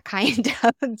that kind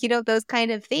of, those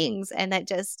kind of things. And that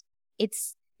just,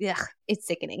 it's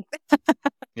sickening.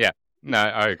 Yeah, no,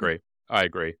 I agree.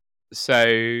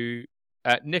 So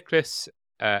Nicholas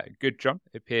Goodjohn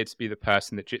appeared to be the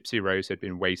person that Gypsy Rose had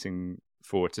been waiting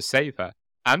for to save her.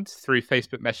 And through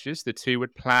Facebook messages, the two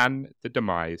would plan the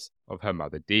demise of her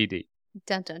mother, Dee Dee.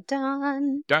 Dun, dun,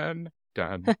 dun. Dun,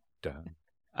 dun, dun.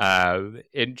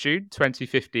 In June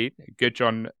 2015,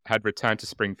 Goodjohn had returned to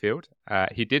Springfield.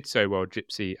 He did so while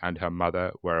Gypsy and her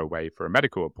mother were away for a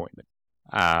medical appointment.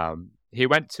 He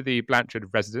went to the Blanchard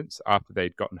residence after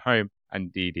they'd gotten home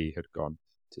and Dee Dee had gone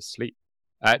to sleep.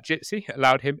 Gypsy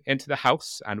allowed him into the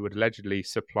house and would allegedly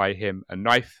supply him a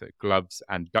knife, gloves,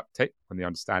 and duct tape on the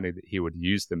understanding that he would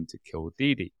use them to kill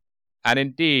Dee Dee. And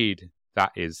indeed,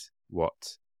 that is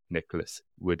what Nicholas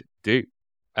would do.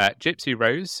 Gypsy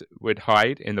Rose would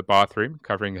hide in the bathroom,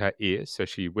 covering her ears so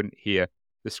she wouldn't hear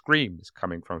the screams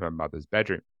coming from her mother's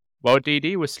bedroom. While Dee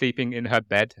Dee was sleeping in her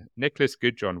bed, Nicholas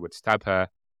Goodjohn would stab her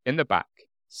in the back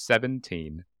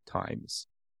 17 times.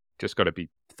 Just got to be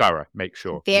thorough, make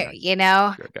sure. Get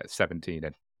 17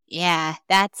 in. Yeah,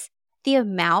 that's the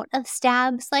amount of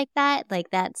stabs like that. I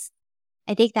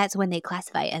think that's when they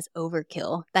classify it as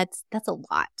overkill. That's a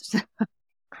lot.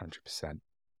 100%.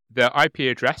 The IP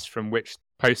address from which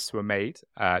posts were made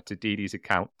to Dee Dee's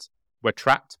account were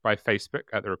tracked by Facebook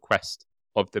at the request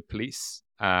of the police.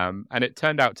 And it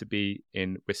turned out to be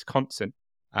in Wisconsin.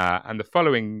 And the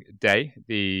following day,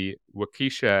 the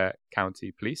Waukesha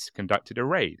County Police conducted a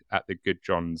raid at the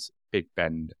Goodjohn's Big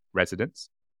Bend residence.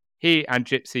 He and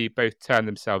Gypsy both turned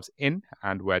themselves in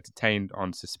and were detained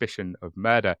on suspicion of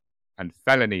murder and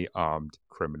felony armed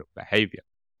criminal behavior.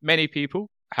 Many people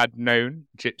had known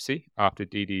Gypsy after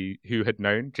Dee Dee's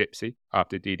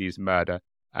murder,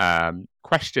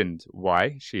 questioned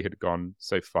why she had gone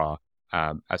so far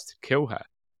as to kill her.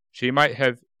 She might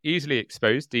have easily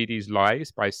exposed Dee Dee's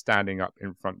lies by standing up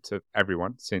in front of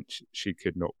everyone since she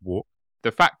could not walk.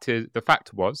 The fact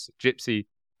was, Gypsy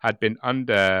had been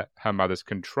under her mother's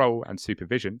control and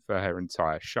supervision for her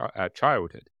entire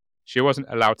childhood. She wasn't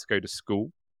allowed to go to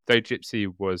school. Though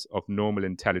Gypsy was of normal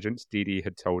intelligence, Dee Dee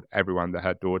had told everyone that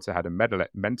her daughter had a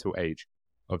mental age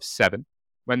of 7.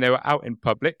 When they were out in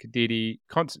public, Dee Dee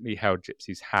constantly held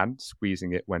Gypsy's hand,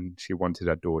 squeezing it when she wanted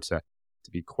her daughter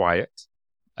to be quiet.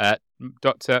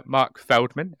 Dr. Mark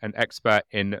Feldman, an expert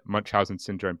in Munchausen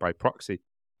syndrome by proxy,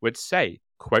 would say,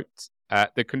 quote,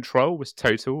 the control was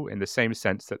total in the same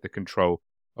sense that the control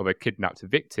of a kidnapped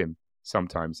victim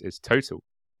sometimes is total.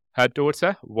 Her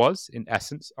daughter was, in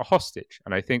essence, a hostage,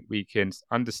 and I think we can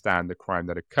understand the crime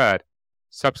that occurred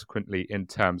subsequently in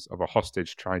terms of a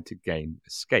hostage trying to gain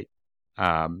escape.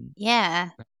 Yeah.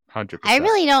 100%. I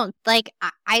really don't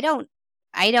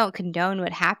I don't condone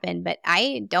what happened, but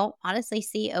I don't honestly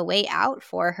see a way out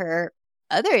for her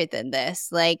other than this.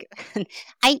 Like,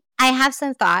 I have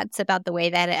some thoughts about the way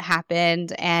that it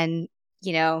happened, and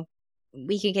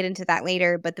we can get into that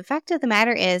later. But the fact of the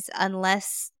matter is,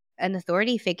 unless an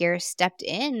authority figure stepped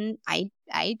in, I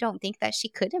don't think that she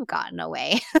could have gotten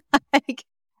away. Like,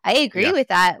 I agree with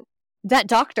that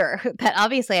doctor, that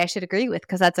obviously I should agree with,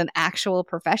 because that's an actual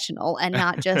professional and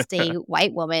not just a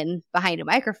white woman behind a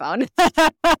microphone. But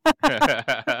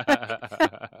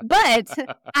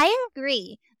I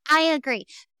agree.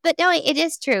 But no, it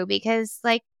is true, because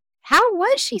like, how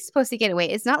was she supposed to get away?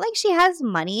 It's not like she has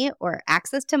money or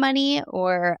access to money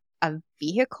or a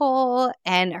vehicle,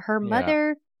 and her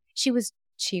mother, she was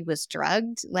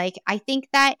drugged. Like, I think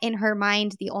that in her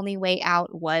mind, the only way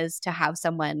out was to have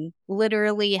someone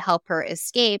literally help her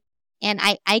escape. And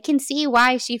I can see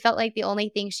why she felt like the only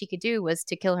thing she could do was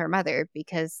to kill her mother,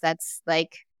 because that's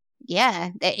like,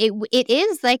 it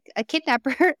is like a kidnapped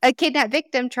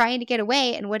victim trying to get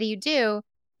away. And what do?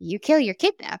 You kill your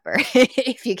kidnapper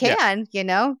if you can,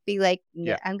 be like,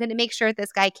 I'm going to make sure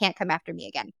this guy can't come after me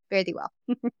again. Fare thee well.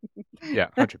 Yeah,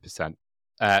 100%.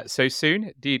 So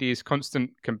soon, Dee Dee's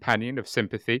constant companion of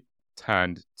sympathy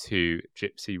turned to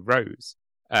Gypsy Rose.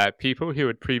 People who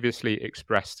had previously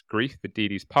expressed grief for Dee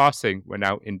Dee's passing were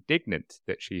now indignant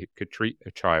that she could treat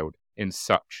a child in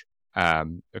such a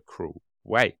cruel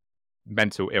way.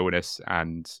 Mental illness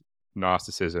and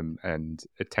narcissism and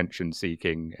attention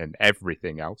seeking and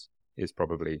everything else is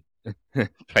probably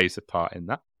plays a part in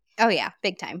that. Oh yeah,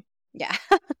 big time. Yeah.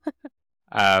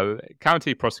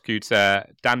 County prosecutor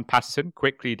Dan Patterson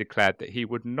quickly declared that he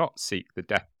would not seek the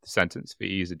death sentence for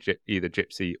either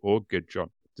Gypsy or Good John,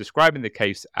 describing the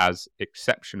case as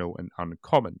exceptional and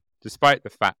uncommon, despite the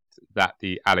fact that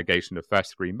the allegation of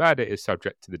first-degree murder is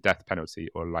subject to the death penalty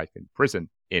or life in prison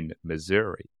in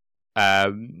Missouri.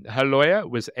 Her lawyer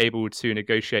was able to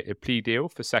negotiate a plea deal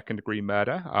for second-degree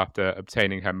murder after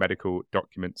obtaining her medical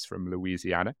documents from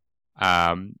Louisiana.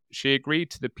 She agreed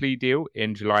to the plea deal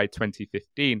in July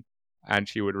 2015, and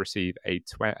she would receive a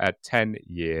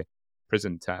 10-year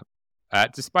prison term.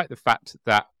 Despite the fact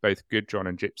that both Good John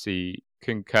and Gypsy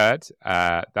concurred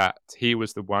that he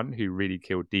was the one who really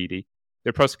killed Dee Dee,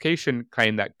 the prosecution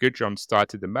claimed that Good John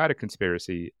started the murder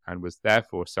conspiracy and was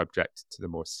therefore subject to the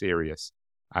more serious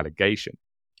allegation.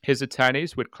 His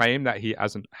attorneys would claim that he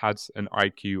has an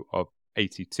IQ of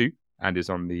 82 and is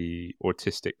on the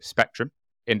autistic spectrum,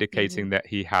 indicating that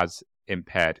he has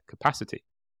impaired capacity.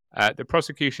 The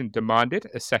prosecution demanded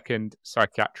a second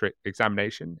psychiatric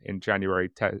examination in January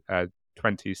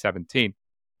 2017,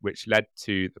 which led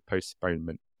to the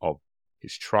postponement of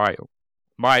his trial.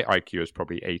 My IQ is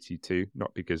probably 82,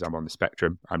 not because I'm on the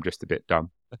spectrum. I'm just a bit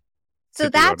dumb. So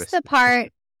that's the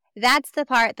part. That's the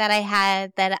part that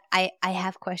I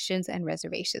have questions and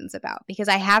reservations about, because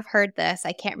I have heard this.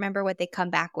 I can't remember what they come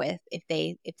back with, if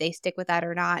they stick with that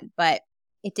or not, but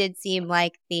it did seem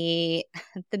like the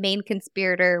main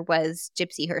conspirator was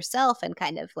Gypsy herself, and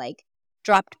kind of like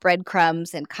dropped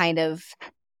breadcrumbs and kind of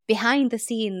behind the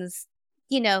scenes,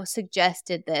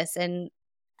 suggested this. And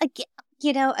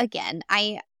again,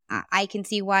 I can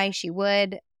see why she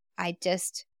would.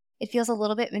 It feels a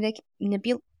little bit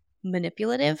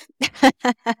manipulative,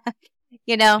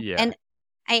 and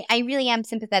I really am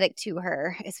sympathetic to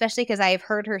her, especially because I've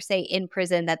heard her say in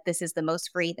prison that this is the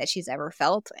most free that she's ever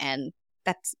felt, and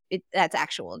that's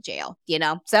actual jail,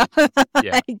 so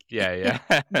yeah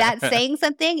that's saying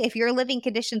something. If your living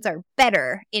conditions are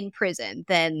better in prison,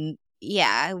 then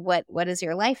what has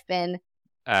your life been?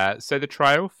 So the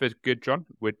trial for Good John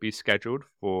would be scheduled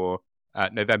for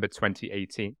November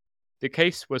 2018. The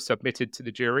case was submitted to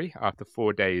the jury after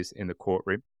 4 days in the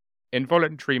courtroom.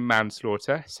 Involuntary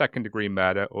manslaughter, second-degree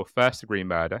murder, or first-degree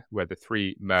murder were the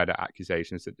three murder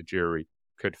accusations that the jury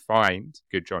could find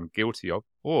Good John guilty of,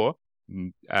 or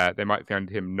they might find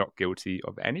him not guilty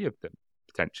of any of them,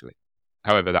 potentially.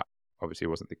 However, that obviously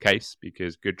wasn't the case,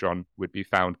 because Good John would be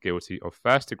found guilty of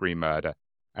first-degree murder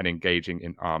and engaging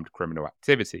in armed criminal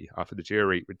activity after the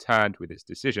jury returned with its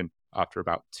decision after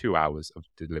about 2 hours of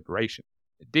deliberation.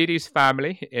 Dee Dee's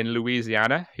family in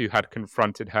Louisiana, who had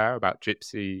confronted her about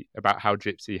how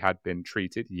Gypsy had been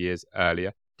treated years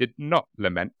earlier, did not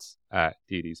lament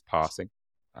Dee Dee's passing.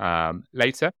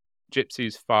 Later,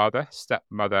 Gypsy's father,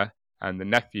 stepmother, and the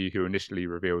nephew who initially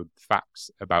revealed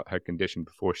facts about her condition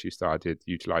before she started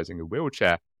utilizing a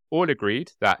wheelchair All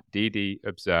agreed that Dee Dee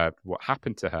observed what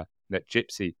happened to her, that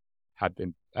Gypsy had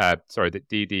been, that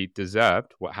Dee Dee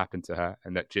deserved what happened to her,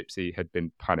 and that Gypsy had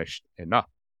been punished enough.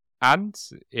 And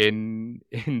in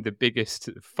the biggest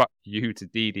fuck you to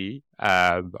Dee Dee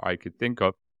I could think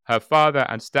of, her father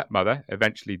and stepmother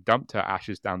eventually dumped her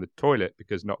ashes down the toilet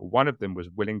because not one of them was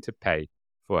willing to pay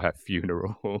for her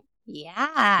funeral.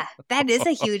 Yeah, that is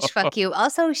a huge fuck you.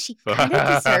 Also, she kind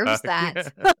of deserves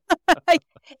that. Like,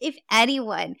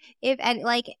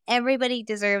 like, everybody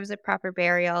deserves a proper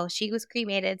burial. She was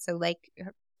cremated, so like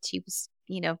she was,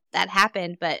 that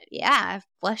happened. But yeah,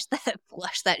 flush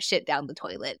that shit down the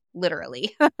toilet,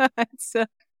 literally.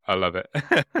 I love it.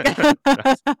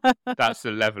 That's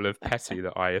the level of petty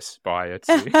that I aspire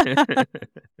to.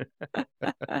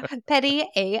 Petty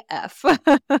AF.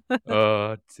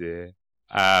 Oh dear.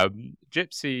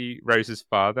 Gypsy Rose's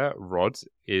father, Rod,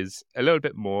 is a little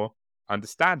bit more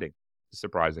understanding,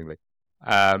 surprisingly.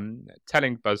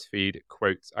 Telling BuzzFeed,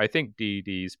 quote, "I think Dee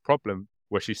Dee's problem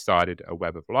was she started a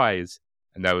web of lies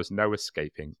and there was no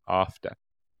escaping after."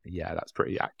 Yeah, that's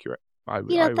pretty accurate. I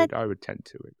would tend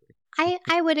to agree.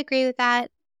 I would agree with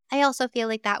that. I also feel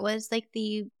like that was like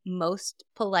the most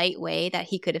polite way that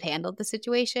he could have handled the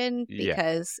situation,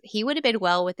 because he would have been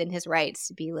well within his rights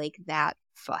to be like, that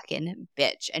fucking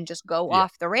bitch, and just go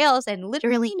off the rails, and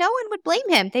literally no one would blame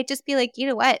him. They'd just be like, you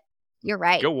know what? You're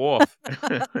right. Go off.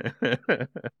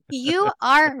 You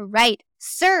are right,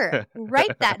 sir.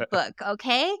 Write that book,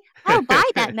 okay? I'll buy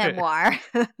that memoir.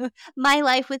 My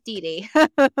Life with Dee Dee.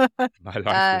 My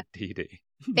Life with Dee Dee.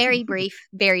 Very brief,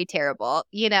 very terrible,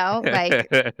 like,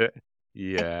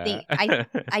 yeah.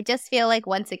 I just feel like,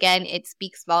 once again, it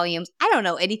speaks volumes. I don't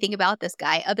know anything about this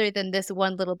guy other than this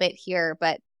one little bit here,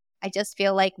 but I just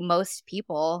feel like most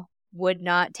people would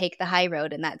not take the high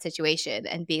road in that situation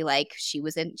and be like, she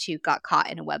got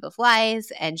caught in a web of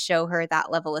lies, and show her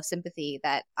that level of sympathy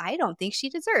that I don't think she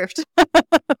deserved.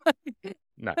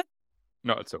 No,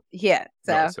 not at all. Yeah.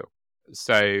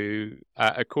 So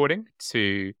according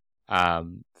to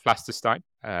Flasterstein,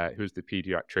 who was the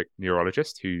pediatric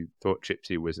neurologist who thought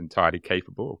Gypsy was entirely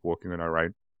capable of walking on her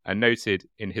own, and noted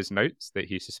in his notes that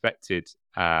he suspected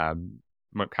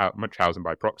Munchausen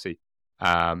by proxy.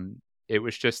 It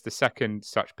was just the second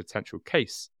such potential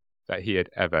case that he had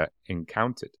ever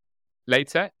encountered.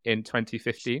 Later, in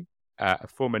 2015, a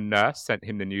former nurse sent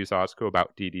him the news article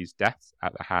about Dee Dee's death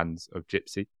at the hands of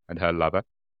Gypsy and her lover.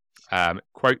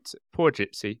 Quote, "Poor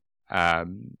Gypsy.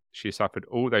 She suffered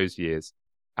all those years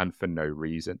and for no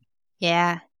reason."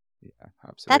 Yeah. Yeah,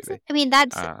 absolutely.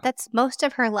 That's most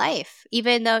of her life,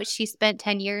 even though she spent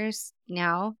 10 years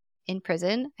now in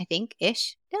prison, I think,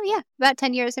 ish. Oh, yeah, about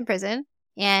 10 years in prison.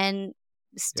 And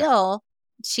still,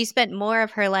 she spent more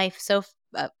of her life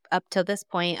up till this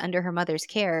point under her mother's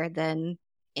care than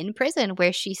in prison,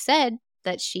 where she said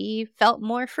that she felt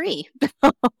more free.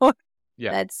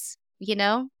 Yeah. That's,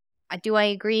 do I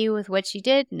agree with what she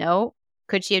did? No.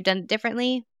 Could she have done it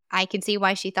differently? I can see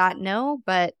why she thought no,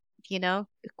 but,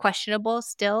 questionable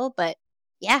still. But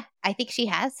yeah, I think she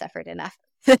has suffered enough.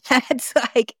 That's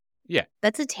like,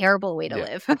 that's a terrible way to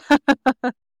live.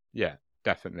 Yeah,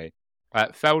 definitely.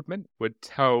 Feldman would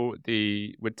tell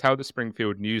the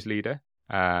Springfield News leader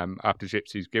after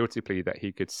Gypsy's guilty plea that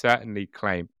he could certainly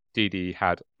claim Dee Dee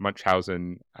had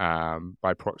Munchausen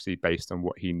by proxy based on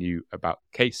what he knew about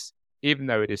the case, even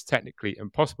though it is technically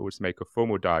impossible to make a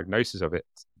formal diagnosis of it.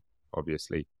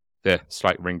 Obviously, the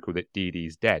slight wrinkle that Dee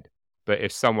Dee's dead. But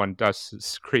if someone does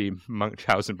scream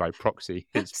Munchausen by proxy,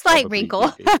 it's slight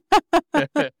wrinkle.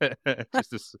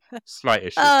 Just a slight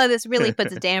issue. Oh, this really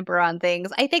puts a damper on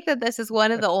things. I think that this is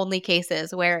one of the only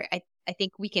cases where I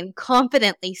think we can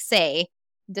confidently say,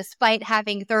 despite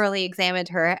having thoroughly examined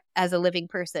her as a living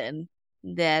person,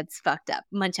 that's fucked up.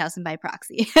 Munchausen by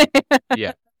proxy.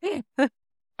 Yeah.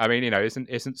 I mean,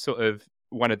 isn't sort of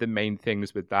one of the main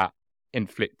things with that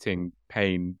inflicting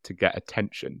pain to get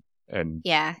attention? And,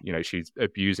 she's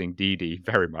abusing Dee Dee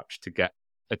very much to get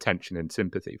attention and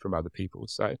sympathy from other people.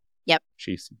 So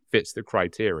she fits the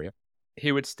criteria.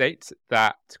 He would state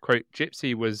that, quote,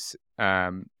 "Gypsy was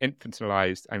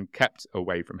infantilized and kept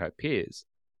away from her peers.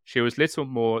 She was little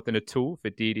more than a tool for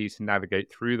Dee Dee to navigate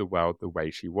through the world the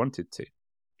way she wanted to."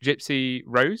 Gypsy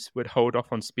Rose would hold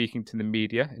off on speaking to the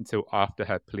media until after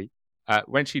her plea.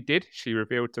 When she did, she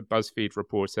revealed to BuzzFeed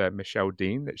reporter Michelle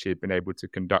Dean that she had been able to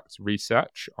conduct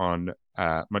research on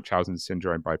Munchausen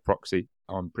syndrome by proxy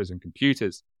on prison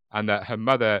computers, and that her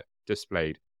mother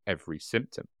displayed every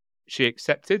symptom. She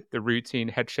accepted the routine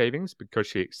head shavings because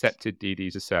she accepted Dee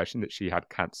Dee's assertion that she had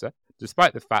cancer,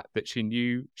 despite the fact that she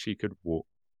knew she could walk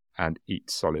and eat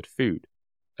solid food.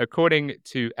 According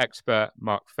to expert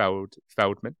Mark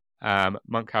Feldman,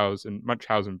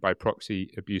 Munchausen by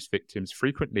proxy abuse victims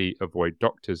frequently avoid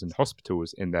doctors and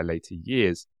hospitals in their later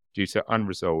years due to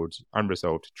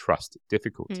unresolved trust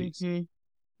difficulties. Mm-hmm.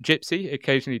 Gypsy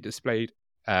occasionally displayed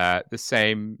the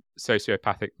same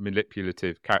sociopathic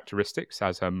manipulative characteristics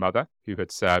as her mother, who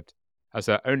had served as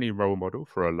her only role model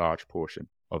for a large portion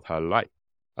of her life.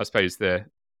 I suppose the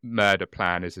murder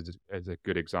plan is a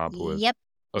good example of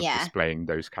displaying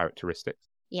those characteristics.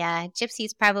 Yeah,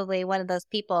 Gypsy's probably one of those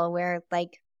people where,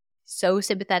 like, so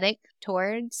sympathetic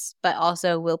towards, but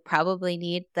also will probably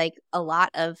need, like, a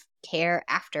lot of care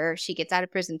after she gets out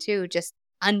of prison, too, just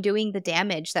undoing the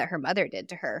damage that her mother did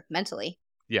to her mentally.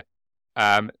 Yeah.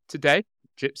 Today,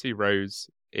 Gypsy Rose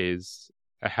is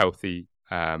a healthy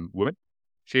woman.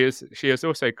 She has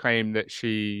also claimed that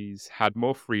she's had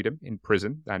more freedom in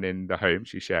prison than in the home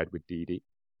she shared with Dee Dee.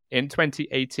 In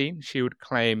 2018, she would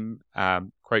claim,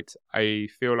 quote, "I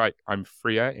feel like I'm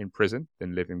freer in prison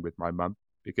than living with my mum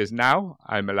because now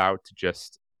I'm allowed to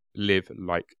just live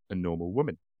like a normal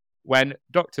woman." When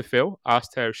Dr. Phil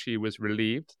asked her if she was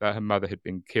relieved that her mother had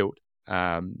been killed,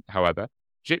 however,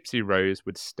 Gypsy Rose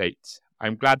would state,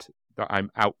 "I'm glad that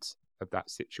I'm out of that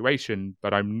situation,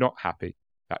 but I'm not happy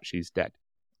that she's dead."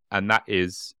 And that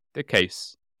is the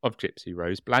case of Gypsy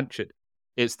Rose Blanchard.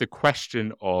 It's the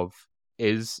question of,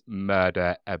 is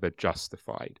murder ever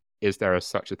justified? Is there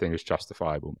such a thing as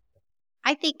justifiable?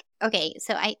 I think, okay,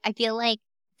 so I feel like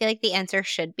the answer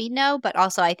should be no, but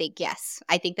also I think yes.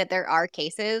 I think that there are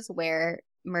cases where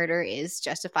murder is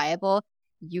justifiable.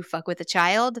 You fuck with a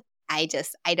child, I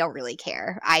don't really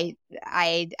care. I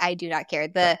do not care.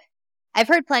 I've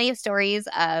heard plenty of stories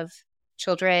of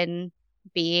children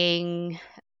being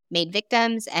made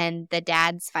victims and the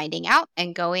dads finding out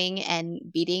and going and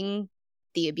beating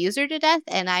the abuser to death.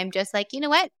 And I'm just like, you know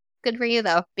what? Good for you,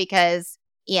 though, because,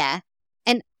 yeah.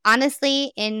 And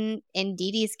honestly, in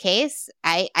Dee Dee's case,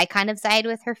 I kind of side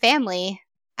with her family.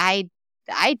 I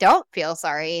don't feel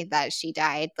sorry that she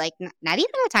died. Like, not even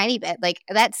a tiny bit. Like,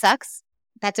 that sucks.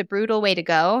 That's a brutal way to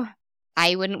go.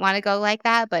 I wouldn't want to go like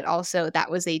that, but also that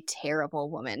was a terrible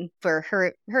woman for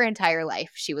her entire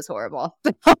life. She was horrible.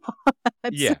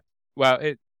 Yeah. Well,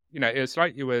 it's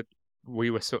like we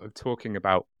were sort of talking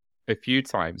about a few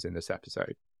times in this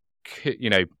episode.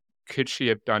 Could she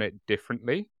have done it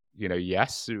differently?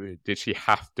 Yes. Did she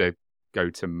have to go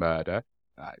to murder?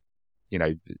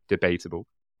 Debatable.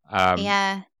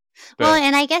 Yeah. Well,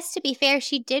 and I guess to be fair,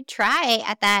 she did try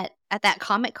at that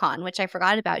Comic-Con, which I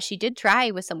forgot about. She did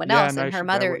try with someone else, and her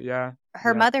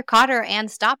mother caught her and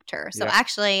stopped her. So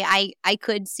actually, I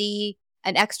could see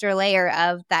an extra layer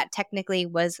of that. Technically,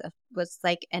 was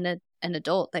like an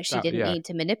adult that she didn't need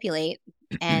to manipulate,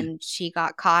 and she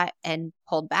got caught and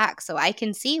pulled back. So I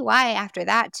can see why after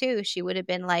that too, she would have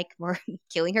been like, "We're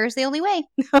killing her is the only way."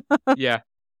 Yeah.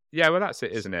 Well, that's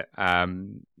it, isn't it?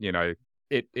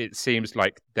 It seems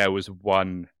like there was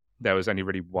only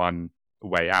really one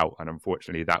way out, and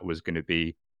unfortunately that was going to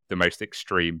be the most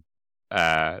extreme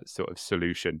sort of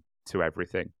solution to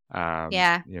everything. And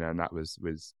that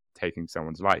was taking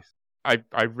someone's life.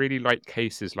 I really like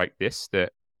cases like this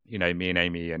that, me and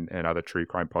Amy and other true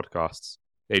crime podcasts,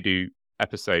 they do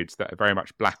episodes that are very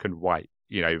much black and white,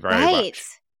 very much.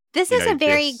 This is a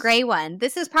very gray one.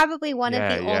 This is probably one of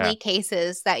the only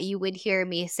cases that you would hear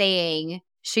me saying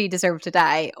she deserved to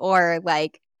die, or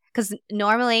like, because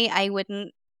normally I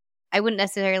wouldn't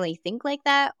necessarily think like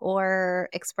that or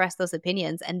express those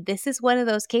opinions. And this is one of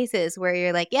those cases where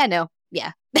you're like, yeah, no,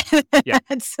 yeah. Yeah.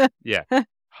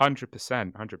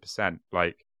 100%.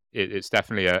 Like, it's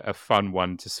definitely a fun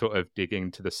one to sort of dig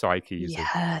into the psyches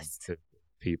of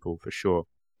people, for sure.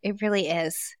 It really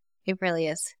is.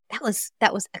 That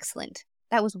was excellent.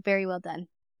 That was very well done.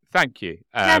 Thank you.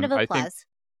 Round of applause.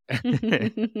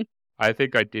 I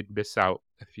think I did miss out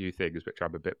a few things, which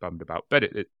I'm a bit bummed about, but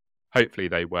hopefully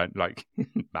they weren't like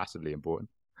massively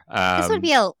important. This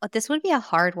would be a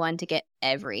hard one to get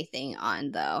everything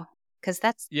on, though, because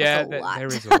that's a lot. There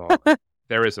is a lot.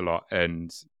 There is a lot,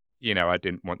 and I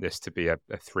didn't want this to be a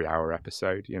 3-hour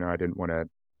episode. I didn't want to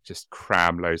just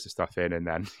cram loads of stuff in, and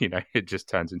then it just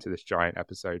turns into this giant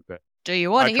episode. But do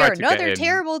you want to hear another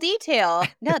terrible detail?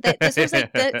 No, this was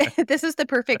like this is the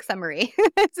perfect summary.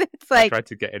 It's like, I tried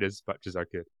to get in as much as I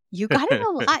could. You got in a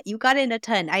lot. You got in a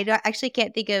ton. I actually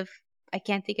can't think of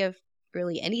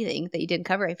really anything that you didn't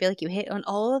cover. I feel like you hit on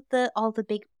all the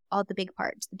big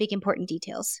parts, the big important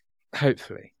details.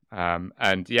 Hopefully.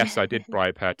 And yes, I did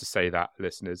bribe her to say that,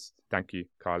 listeners. Thank you,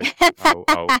 Carly.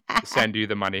 I'll send you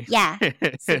the money. Yeah,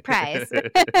 surprise.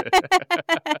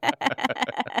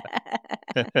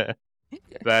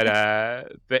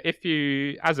 But if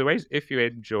you, as always, if you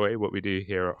enjoy what we do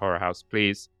here at Horror House,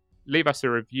 please leave us a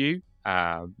review.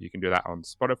 You can do that on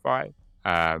Spotify,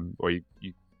 or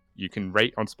you can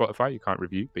rate on Spotify. You can't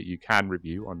review, but you can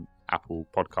review on Apple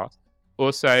Podcasts.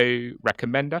 Also,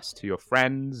 recommend us to your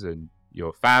friends and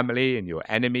your family and your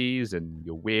enemies and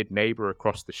your weird neighbor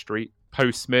across the street,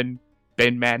 postman,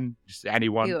 bin men, just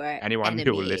anyone who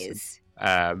will listen.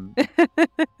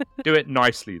 Do it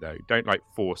nicely though. Don't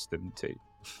force them to.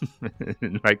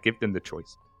 Give them the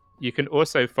choice. You can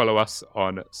also follow us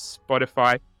on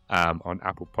Spotify, on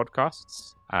Apple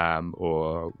Podcasts,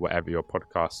 or whatever your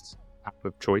podcast app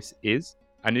of choice is.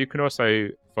 And you can also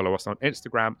follow us on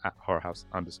Instagram at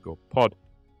horrorhouse_pod.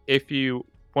 If you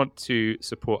want to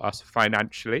support us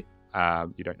financially,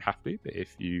 you don't have to, but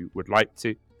if you would like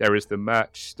to, there is the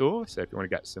merch store. So if you want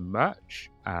to get some merch,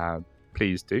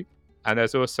 please do. And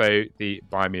there's also the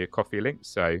Buy Me a Coffee link.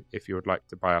 So if you would like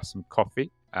to buy us some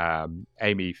coffee,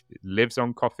 Amy lives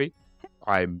on coffee.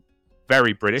 I'm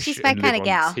very British. She's my kind of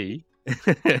gal. Tea,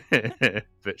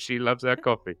 but she loves her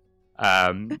coffee.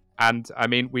 And I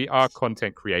mean, we are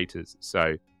content creators,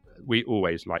 so we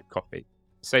always like coffee.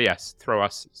 So yes, throw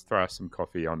us some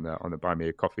coffee on the Buy Me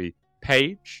a Coffee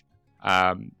page.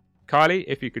 Carly,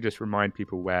 if you could just remind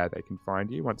people where they can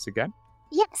find you once again.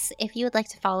 Yes, if you would like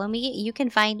to follow me, you can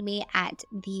find me at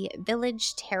the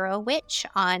Village Tarot Witch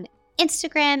on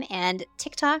Instagram and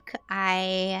TikTok.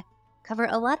 I cover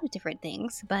a lot of different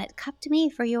things, but come to me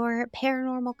for your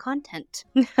paranormal content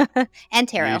and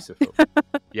tarot. Beautiful.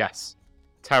 Yes.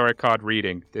 Tarot card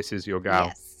reading. This is your gal.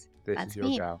 Yes, this is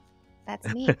your gal.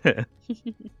 That's me.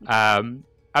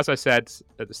 As I said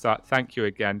at the start, thank you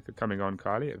again for coming on,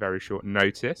 Carly, at very short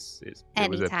notice. It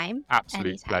was an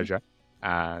absolute pleasure.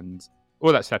 And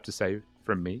all that's left to say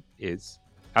from me is,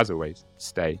 as always,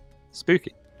 stay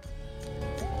spooky.